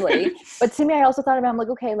obviously. But to me, I also thought about, I'm like,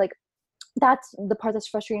 okay, like that's the part that's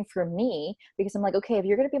frustrating for me because I'm like, okay, if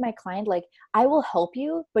you're going to be my client, like I will help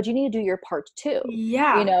you, but you need to do your part too. You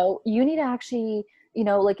Yeah. know, you need to actually, you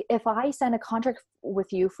know, like if I sign a contract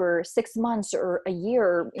with you for 6 months or a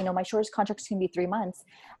year, you know, my shortest contracts can be 3 months.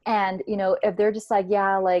 And, you know, if they're just like,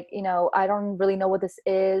 yeah, like, you know, I don't really know what this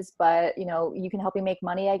is, but, you know, you can help me make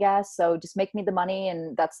money, I guess. So just make me the money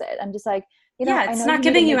and that's it. I'm just like, you know, Yeah, I it's know not you need to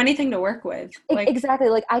giving you make anything to work with. Like, exactly.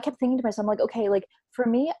 Like I kept thinking to myself, I'm like, okay, like for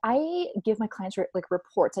me, I give my clients like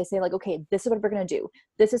reports. I say like, okay, this is what we're going to do.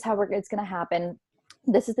 This is how it's going to happen.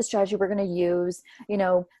 This is the strategy we're going to use. You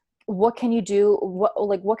know, what can you do?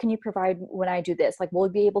 What can you provide when I do this? Like, we'll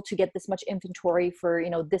be able to get this much inventory for, you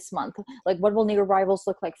know, this month. Like, what will new arrivals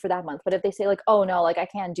look like for that month? But if they say like, oh no, like I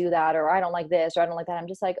can't do that, or I don't like this, or I don't like that, I'm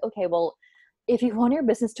just like, okay, well, if you want your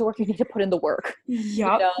business to work, you need to put in the work. You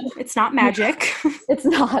Yep. know, It's not magic. it's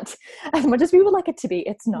not as much as we would like it to be.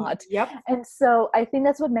 It's not. Yep. And so I think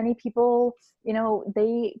that's what many people,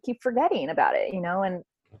 they keep forgetting about it, and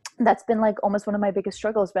that's been like almost one of my biggest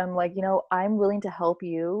struggles. But I'm like, I'm willing to help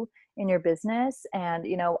you in your business, and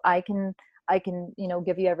I can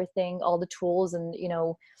give you everything, all the tools, and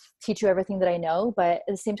teach you everything that I know. But at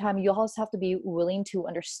the same time, you also have to be willing to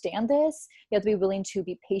understand this. You have to be willing to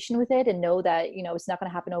be patient with it and know that it's not going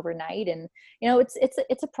to happen overnight. And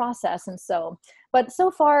it's a process. And so, but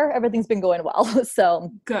so far everything's been going well.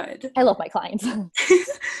 So Good. I love my clients.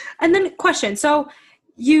 And then question. So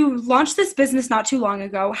you launched this business not too long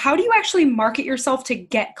ago. How do you actually market yourself to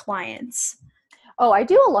get clients? Oh, I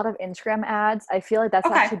do a lot of Instagram ads. I feel like that's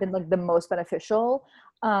Okay. actually been like the most beneficial.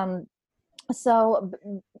 So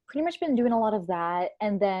pretty much been doing a lot of that.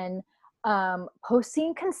 And then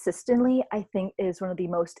posting consistently, I think, is one of the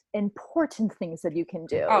most important things that you can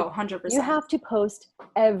do. Oh, 100%. You have to post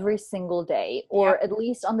every single day, or Yep. at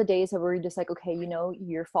least on the days that where you're just like, okay,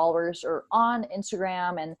 your followers are on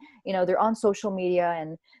Instagram, and they're on social media,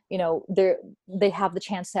 and they have the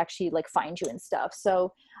chance to actually like find you and stuff.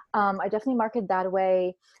 So I definitely market that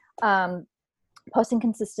way. Posting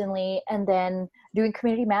consistently, and then doing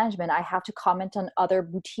community management. I have to comment on other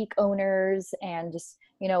boutique owners and just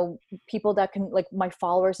people that can, like, my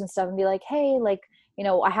followers and stuff, and be like, hey, like,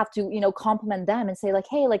 I have to compliment them and say like,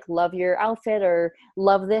 hey, like, love your outfit, or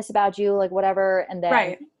love this about you, like whatever. And then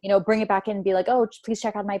Right. bring it back in and be like, oh, please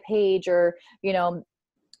check out my page. Or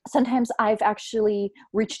sometimes I've actually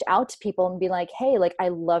reached out to people and be like, hey, like, I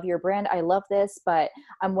love your brand, I love this, but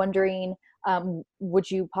I'm wondering, would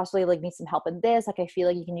you possibly like need some help in this? Like, I feel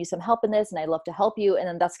like you can use some help in this, and I'd love to help you. And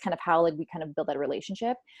then that's kind of how like we kind of build that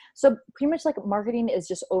relationship. So pretty much like marketing is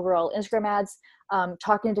just overall Instagram ads,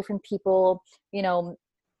 talking to different people.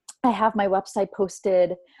 I have my website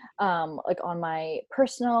posted like on my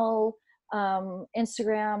personal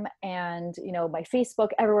Instagram, and my Facebook,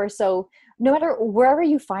 everywhere. So no matter wherever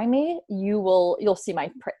you find me, you'll see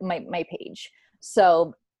my page.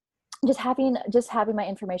 So just having my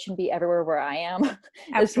information be everywhere where I am is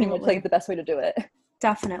pretty much Absolutely. like the best way to do it.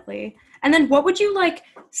 Definitely. And then what would you like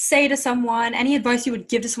say to someone, any advice you would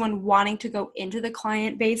give to someone wanting to go into the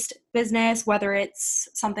client-based business, whether it's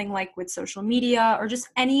something like with social media or just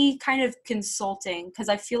any kind of consulting? Because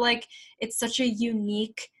I feel like it's such a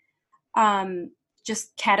unique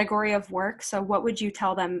just category of work. So what would you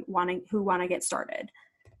tell them who want to get started?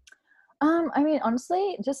 I mean,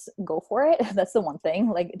 honestly, just go for it. That's the one thing.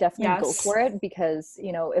 Like, definitely go Yes. for it, because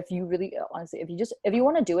if you really, honestly, if you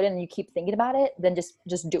want to do it and you keep thinking about it, then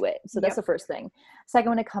just do it. So that's Yep. the first thing. Second,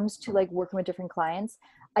 when it comes to like working with different clients,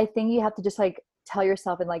 I think you have to just like tell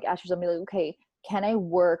yourself and like ask yourself, be like, okay, can I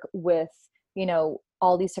work with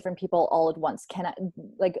all these different people all at once? Can I,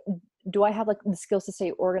 like, do I have like the skills to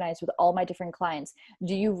stay organized with all my different clients?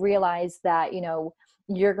 Do you realize that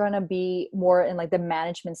you're going to be more in like the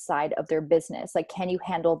management side of their business? Like, can you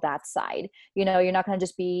handle that side? You're not going to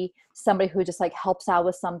just be somebody who just like helps out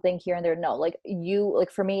with something here and there. No, like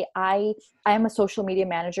for me, I am a social media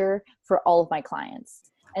manager for all of my clients.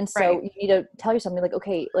 And so Right. you need to tell yourself like,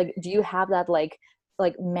 okay, like, do you have that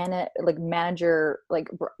manager, like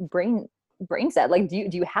brain set? Like, do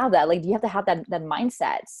you have that? Like, do you have to have that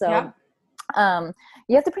mindset? So Yep.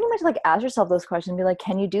 you have to pretty much like ask yourself those questions, be like,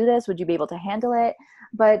 can you do this? Would you be able to handle it?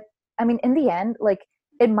 But I mean, in the end, like,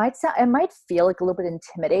 it might feel like a little bit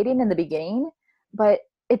intimidating in the beginning, but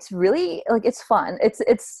it's really like, it's fun.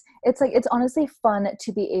 It's honestly fun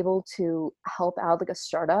to be able to help out like a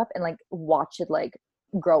startup and like watch it like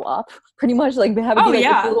grow up, pretty much like have it Oh be like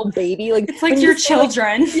this yeah. little baby, like It's like when you your just say, like,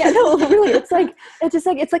 children. yeah, no, really, it's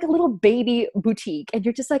like a little baby boutique, and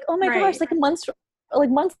you're just like, oh my gosh, Right.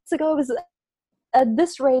 like months ago it was at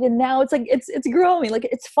this rate, and now it's like it's growing, like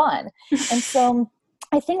it's fun. And so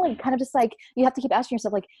I think like kind of just like you have to keep asking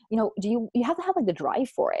yourself like, do you have to have like the drive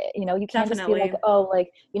for it? You can't just be like, Definitely. oh,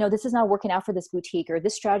 like, this is not working out for this boutique, or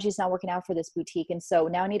this strategy is not working out for this boutique, and so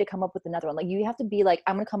now I need to come up with another one. Like, you have to be like,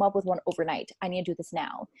 I'm going to come up with one overnight, I need to do this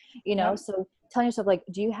now. Yep. So telling yourself like,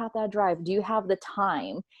 do you have that drive? Do you have the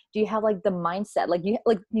time? Do you have like the mindset? Like, you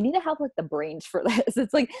need to have like the brains for this.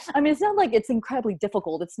 It's like, I mean, it's not like it's incredibly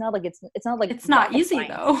difficult. It's not like it's not like It's not rocket easy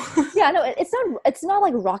science. though. Yeah, no, it's not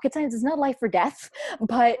like rocket science. It's not life or death,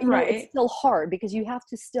 but it's Right. still hard, because you have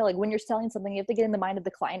to still, like, when you're selling something, you have to get in the mind of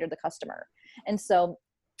the client or the customer. And so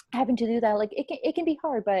having to do that, like, it can be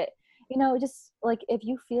hard, but just like, if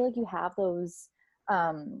you feel like you have those,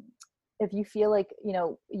 if you feel like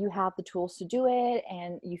you have the tools to do it,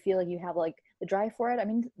 and you feel like you have like the drive for it, I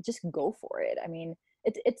mean, just go for it. I mean,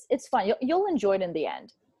 it's fun. You'll enjoy it in the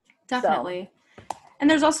end. So, Definitely. And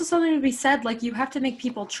there's also something to be said, like you have to make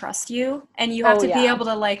people trust you, and you have oh to be yeah. able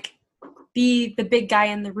to like be the big guy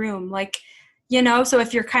in the room. Like, so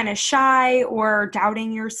if you're kind of shy or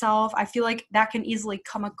doubting yourself, I feel like that can easily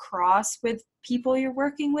come across with people you're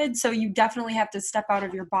working with. So you definitely have to step out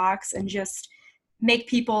of your box and just make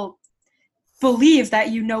people believe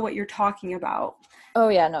that you know what you're talking about. Oh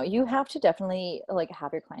yeah, no, you have to definitely like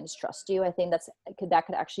have your clients trust you. I think that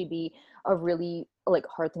could actually be a really like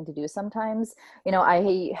hard thing to do sometimes.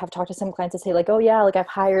 I have talked to some clients that say like, "Oh yeah, like I've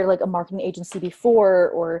hired like a marketing agency before,"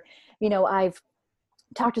 or I've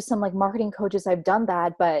talked to some like marketing coaches, I've done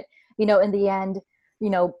that, but in the end, you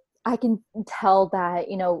know, I can tell that,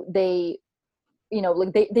 they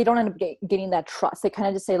like they don't end up getting that trust. They kind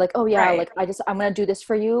of just say like, oh yeah, Right. like I'm gonna do this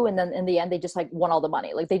for you, and then in the end they just like want all the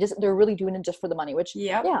money. Like they're really doing it just for the money, which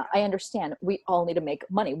Yep. yeah, I understand. We all need to make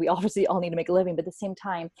money, we obviously all need to make a living, but at the same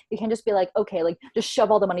time you can't just be like, okay, like just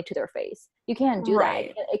shove all the money to their face. You can't do that.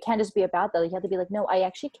 Right. It can't just be about that. You have to be like, no, I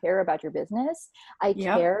actually care about your business. I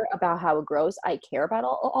Yep. care about how it grows. I care about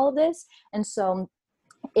all of this. And so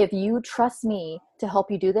if you trust me to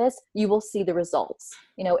help you do this, you will see the results.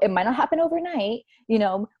 It might not happen overnight,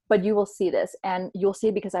 but you will see this, and you'll see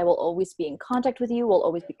it because I will always be in contact with you. We'll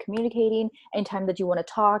always be communicating anytime that you want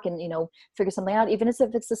to talk and, figure something out. Even if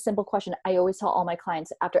it's a simple question, I always tell all my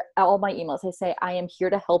clients after all my emails, I say, I am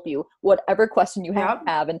here to help you, whatever question you Yep.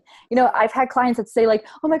 have. And, I've had clients that say like,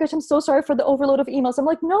 oh my gosh, I'm so sorry for the overload of emails. I'm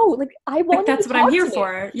like, no, like I Like want you that's to what I'm talk here to me.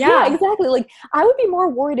 for. Yeah, Yeah. exactly. Like I would be more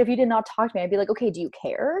worried if you did not talk to me. I'd be like, okay, do you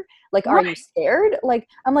care? Like, are you Right. scared? Like,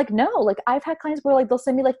 I'm like, no. Like I've had clients where like they'll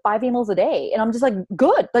send me like 5 emails a day, and I'm just like,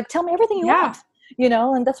 good. Like tell me everything you Yeah.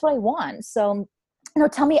 want, and that's what I want. So,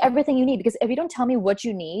 tell me everything you need, because if you don't tell me what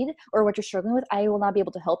you need or what you're struggling with, I will not be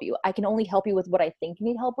able to help you. I can only help you with what I think you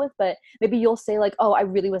need help with, but maybe you'll say like, oh, I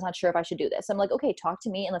really was not sure if I should do this. I'm like, okay, talk to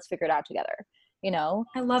me and let's figure it out together,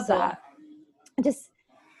 I love So that. just,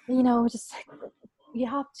 just you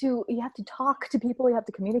have to talk to people, you have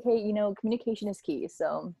to communicate, communication is key.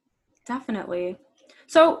 So Definitely.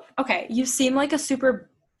 So, okay, you seem like a super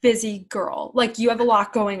busy girl. Like you have a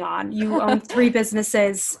lot going on. You own 3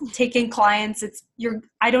 businesses, taking clients.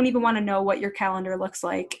 I don't even want to know what your calendar looks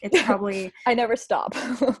like. It's probably, I never stop.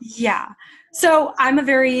 yeah. So, I'm a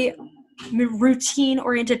very routine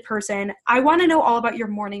oriented person. I want to know all about your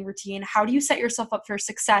morning routine. How do you set yourself up for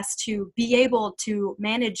success to be able to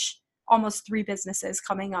manage almost 3 businesses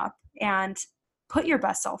coming up and put your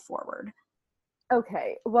best self forward?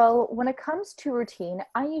 Okay. Well, when it comes to routine,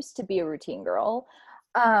 I used to be a routine girl.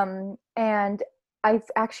 And I've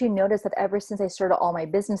actually noticed that ever since I started all my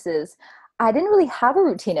businesses, I didn't really have a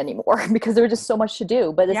routine anymore because there was just so much to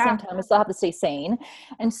do. But at the same Yeah. time, I still have to stay sane.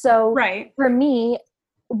 And so Right. for me,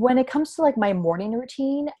 when it comes to like my morning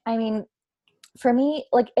routine, I mean, for me,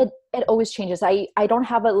 like it always changes. I don't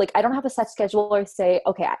have a set schedule or say,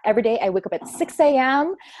 okay, every day I wake up at 6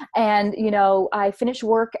 a.m. and I finish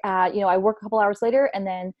work at, I work a couple hours later, and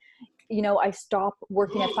then I stop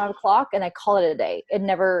working at 5 o'clock and I call it a day.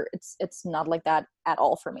 It's not like that at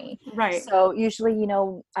all for me. Right. So usually,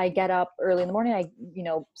 I get up early in the morning. I,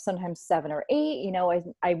 sometimes 7 or 8,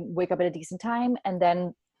 I wake up at a decent time, and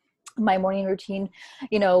then my morning routine,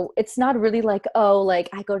 it's not really like, oh, like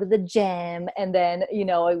I go to the gym and then,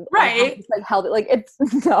 I have Right. this like healthy, like it's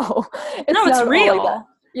no, it's No, it's not at all like that. real.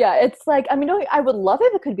 Yeah. It's like, I mean, I would love it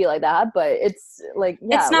if it could be like that, but it's like,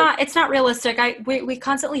 yeah, It's like, not realistic. We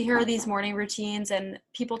constantly hear these morning routines and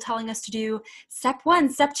people telling us to do step 1,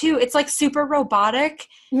 step 2. It's like super robotic.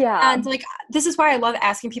 yeah. And like this is why I love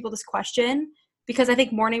asking people this question, because I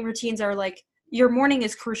think morning routines are like your morning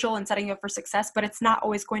is crucial in setting you up for success, but it's not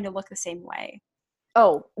always going to look the same way.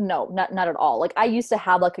 Oh no, not at all. Like I used to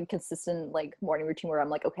have like a consistent like morning routine where I'm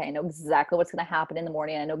like, okay, I know exactly what's going to happen in the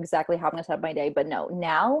morning. I know exactly how I'm going to set up my day. But no,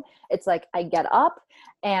 now it's like I get up,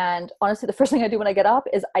 and honestly, the first thing I do when I get up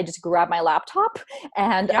is I just grab my laptop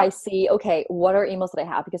and I Yep. see, okay, what are emails that I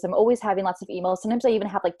have? Because I'm always having lots of emails. Sometimes I even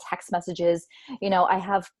have like text messages.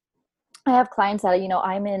 I have clients that,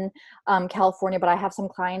 I'm in California, but I have some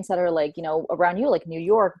clients that are like, around you, like New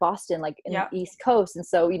York, Boston, like in Yep. East Coast. And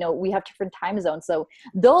so, we have different time zones. So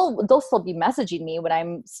they'll still be messaging me when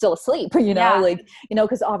I'm still asleep, Yeah. like,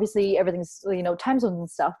 cause obviously everything's, time zones and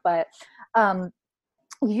stuff. But um,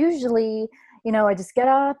 usually, I just get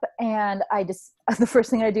up and the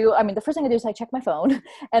first thing I do, is I check my phone,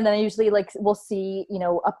 and then I usually like will see,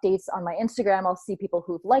 updates on my Instagram. I'll see people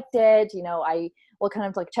who've liked it. I will kind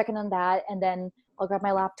of like check in on that, and then I'll grab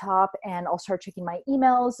my laptop and I'll start checking my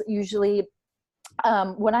emails. Usually,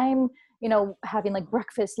 when I'm, having like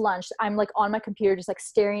breakfast, lunch, I'm like on my computer, just like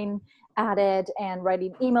staring at it and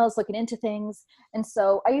writing emails, looking into things. And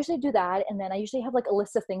so I usually do that. And then I usually have like a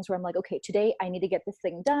list of things where I'm like, okay, today I need to get this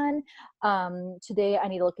thing done. Today I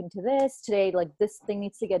need to look into this. Today, like this thing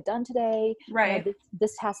needs to get done today. Right.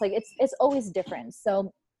 This task, like it's always different.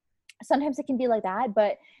 So sometimes it can be like that,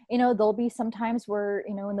 but there'll be some times where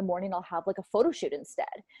in the morning I'll have like a photo shoot instead,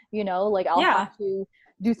 like I'll Yeah. have to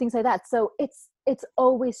do things like that. So it's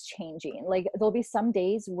always changing. Like there'll be some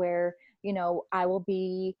days where I will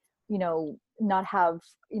be not have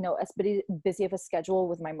as busy of a schedule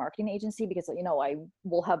with my marketing agency because I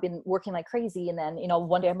will have been working like crazy, and then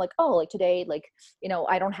one day I'm like, oh, like today, like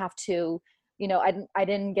I don't have to, I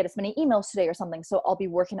didn't get as many emails today or something, so I'll be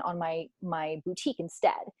working on my boutique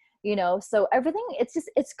instead. So everything,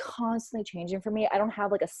 it's constantly changing for me. I don't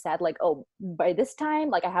have like a set, like, oh, by this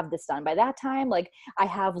time, like I have this done, by that time, like I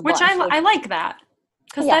have Which lunch. I like that.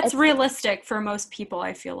 Because Yeah, that's realistic for most people,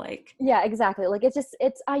 I feel like. yeah, exactly. Like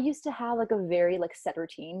I used to have like a very like set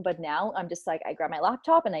routine, but now I'm just like, I grab my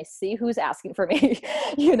laptop and I see who's asking for me,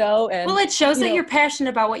 and Well, it shows that you're passionate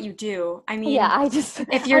about what you do. I mean, yeah,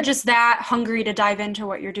 if you're just that hungry to dive into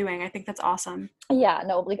what you're doing, I think that's awesome. yeah,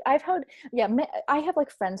 no, like I've heard, yeah, I have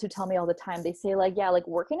like friends who tell me all the time, they say like, yeah, like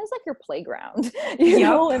working is like your playground,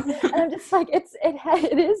 Yep. and I'm just like,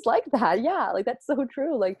 it is like that. Yeah. Like that's so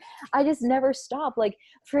true. Like I just never stop. Like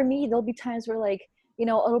for me, there'll be times where like,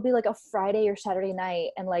 it'll be like a Friday or Saturday night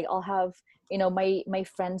and like I'll have, my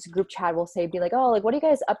friends group chat will be like, oh, like what are you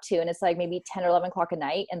guys up to? And it's like maybe 10 or 11 o'clock at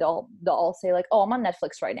night, and they'll all say like, oh, I'm on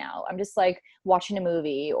Netflix right now, I'm just like watching a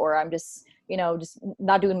movie, or I'm just just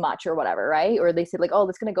not doing much or whatever, right? Or they say like, oh,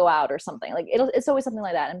 let's gonna go out or something. Like it's always something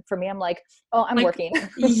like that. And for me, I'm like, oh, I'm Like, working.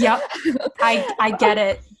 yep. I get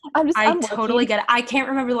it. I I'm totally working. get it. I can't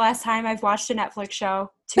remember the last time I've watched a Netflix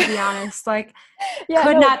show, to be honest. Like, Yeah,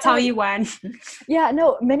 could no, not tell you when. yeah,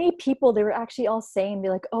 no, many people, they were actually all saying,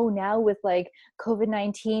 they're like, oh, now with like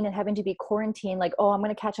COVID-19 and having to be quarantined, like, oh, I'm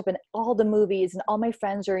going to catch up in all the movies, and all my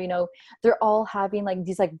friends are, they're all having like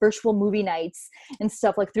these like virtual movie nights and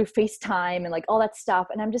stuff like through FaceTime and like all that stuff.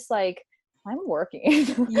 And I'm just like, I'm working.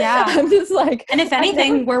 Yeah. I'm just like, And if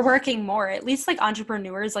anything, we're working more. At least like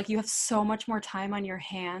entrepreneurs, like you have so much more time on your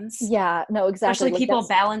hands. yeah, no, exactly. Especially Like people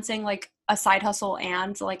balancing like a side hustle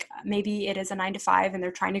and like maybe it is a 9 to 5 and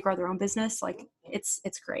they're trying to grow their own business. Like it's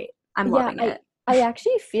great. I'm yeah, loving it. I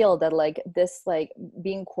actually feel that like this, like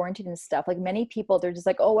being quarantined and stuff, like many people, they're just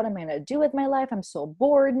like, oh, what am I going to do with my life? I'm so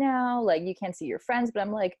bored now. Like you can't see your friends, but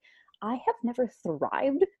I'm like, I have never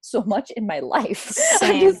thrived so much in my life.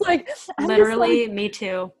 Same. I'm Literally, just like, me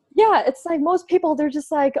too. yeah, it's like most people, they're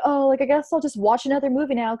just like, oh, like I guess I'll just watch another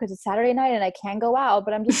movie now because it's Saturday night and I can't go out.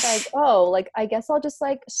 But I'm just like, oh, like I guess I'll just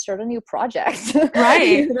like start a new project.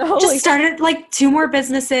 Right. Just Like, started like 2 more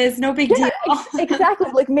businesses. No big yeah, deal. exactly.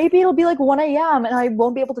 Like maybe it'll be like 1 a.m. and I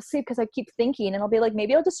won't be able to sleep because I keep thinking, and I'll be like,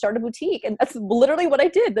 maybe I'll just start a boutique. And that's literally what I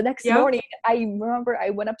did. The next Yep. morning, I remember I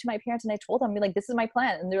went up to my parents and I told them, like, this is my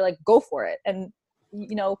plan. And they're like, go for it. And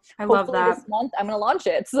I love hopefully that. this month I'm going to launch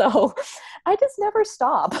it. So I just never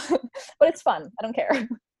stop, but it's fun. I don't care.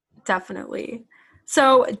 Definitely.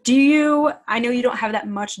 So I know you don't have that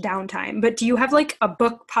much downtime, but do you have like a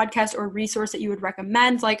book, podcast, or resource that you would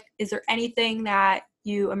recommend? Like, is there anything that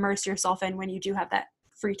you immerse yourself in when you do have that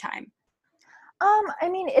free time? I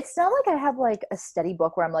mean, it's not like I have like a steady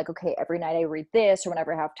book where I'm like, okay, every night I read this, or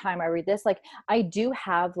whenever I have time, I read this. Like I do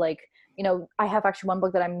have like, I have actually one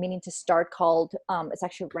book that I'm meaning to start called, it's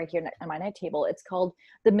actually right here on my night table. It's called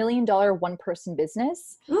The $1,000,000 One Person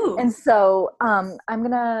Business. Ooh. And so, I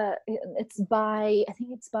think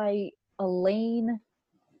it's by Elaine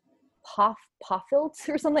Poffilt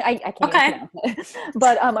or something. I can't Okay. even pronounce it.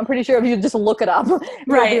 But I'm pretty sure if you just look it up, you'll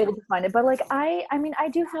Right. be able to find it. But like I mean, I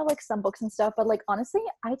do have like some books and stuff, but like honestly,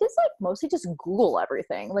 I just like mostly just Google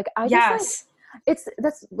everything. Like I just like Yes.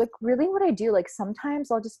 that's like really what I do. Like sometimes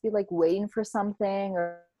I'll just be like waiting for something,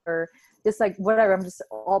 or just like whatever.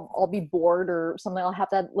 I'll be bored or something. I'll have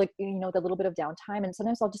that like that little bit of downtime, and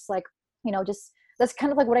sometimes I'll just like just that's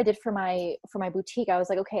kind of like what I did for my boutique. I was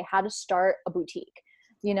like, okay, how to start a boutique,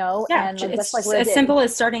 Yeah. and like, that's It's like what I as did. simple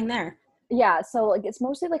as starting there. Yeah, so like it's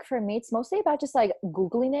mostly like for me, it's mostly about just like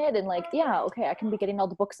Googling it and like, yeah, okay, I can be getting all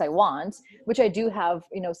the books I want, which I do have,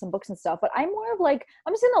 some books and stuff, but I'm more of like,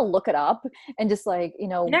 I'm just gonna look it up and just like,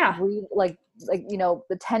 Yeah. read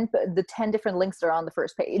the 10 different links that are on the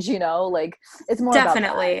first page, like it's more about that.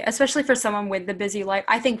 Definitely, especially for someone with the busy life.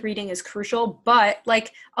 I think reading is crucial, but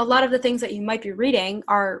like a lot of the things that you might be reading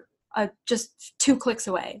are just 2 clicks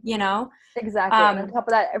away, Exactly. And on top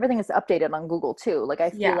of that, everything is updated on Google too. Like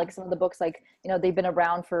I feel Yeah. like some of the books, like, they've been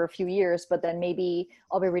around for a few years, but then maybe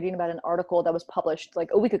I'll be reading about an article that was published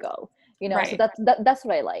like a week ago, So Right. that's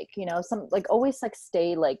what I like, some like always like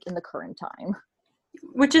stay like in the current time.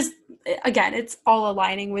 Which is, again, it's all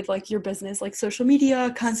aligning with like your business, like social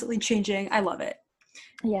media constantly changing. I love it.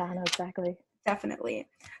 Yeah, no, exactly. Definitely.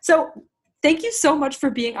 So thank you so much for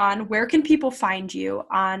being on. Where can people find you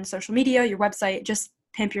on social media, your website? Just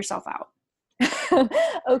pimp yourself out.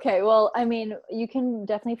 Okay, well, I mean, you can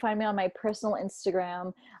definitely find me on my personal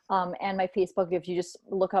Instagram, and my Facebook. If you just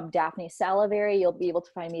look up Daphne Salivary, you'll be able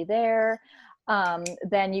to find me there.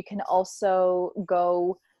 Then you can also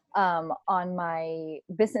go on my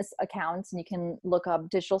business accounts, and you can look up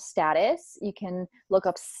Digital Status. You can look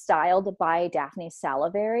up Styled by Daphne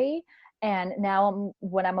Salivary. And now,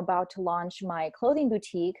 when I'm about to launch my clothing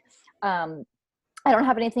boutique, I don't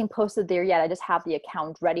have anything posted there yet. I just have the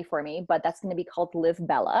account ready for me, but that's going to be called Live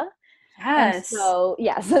Bella. And Yes. so,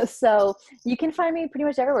 yes, so you can find me pretty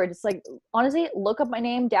much everywhere. Just like, honestly, look up my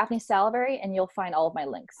name, Daphne Salivary, and you'll find all of my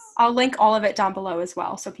links. I'll link all of it down below as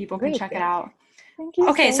well so people can Great. check it out. Thank you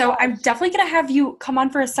Okay, so so I'm much. definitely going to have you come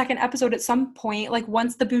on for a second episode at some point. Like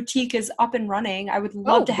once the boutique is up and running, I would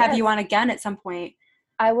love Oh, to have you yes. on again at some point.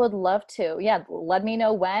 I would love to. Yeah, let me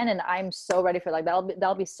know when, and I'm so ready for like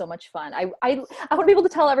that'll be so much fun. I want to be able to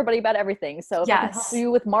tell everybody about everything. So if I can help Yes,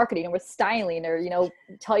 you with marketing or with styling, or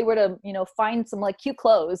tell you where to find some like cute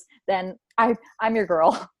clothes, then I'm your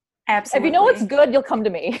girl. If you know what's absolutely. good, you'll come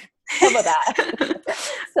to me. How about that?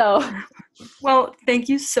 So, Well, thank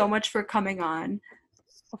you so much for coming on.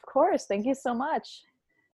 of course, thank you so much.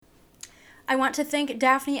 I want to thank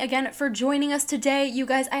Daphne again for joining us today. You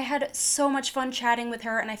guys, I had so much fun chatting with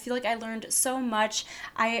her, and I feel like I learned so much.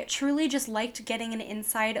 I truly just liked getting an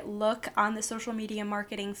inside look on the social media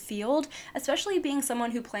marketing field, especially being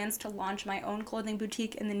someone who plans to launch my own clothing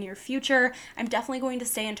boutique in the near future. I'm definitely going to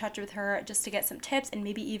stay in touch with her just to get some tips and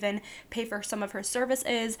maybe even pay for some of her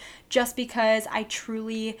services, just because I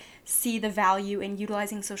truly see the value in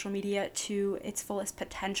utilizing social media to its fullest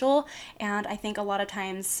potential. And I think a lot of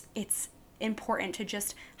times it's important to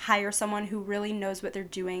just hire someone who really knows what they're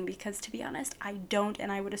doing, because to be honest, I don't,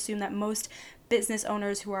 and I would assume that most business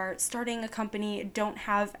owners who are starting a company don't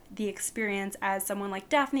have the experience as someone like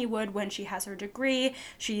Daphne would when she has her degree.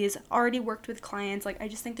 She's already worked with clients. Like, I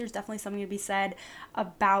just think there's definitely something to be said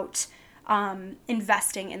about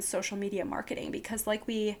investing in social media marketing, because like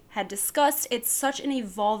we had discussed, it's such an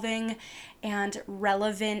evolving and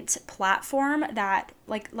relevant platform that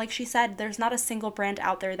like she said, there's not a single brand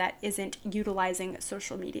out there that isn't utilizing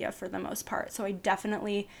social media for the most part. So I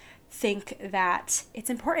definitely think that it's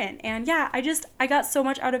important. And yeah, I got so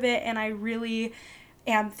much out of it, and I really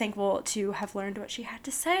am thankful to have learned what she had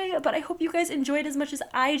to say. But I hope you guys enjoyed as much as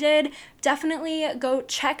I did. Definitely go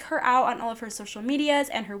check her out on all of her social medias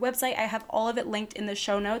and her website. I have all of it linked in the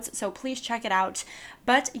show notes, so please check it out.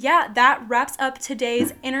 But yeah, that wraps up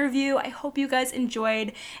today's interview. I hope you guys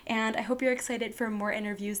enjoyed, and I hope you're excited for more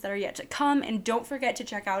interviews that are yet to come. And don't forget to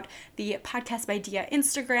check out the Podcast by Dia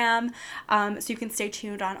Instagram, so you can stay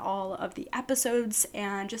tuned on all of the episodes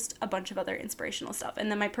and just a bunch of other inspirational stuff. And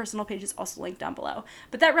then my personal page is also linked down below.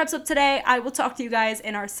 But that wraps up today. I will talk to you guys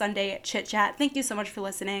in our Sunday chit chat. Thank you so much for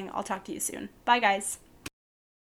listening. I'll talk to you soon. Bye, guys.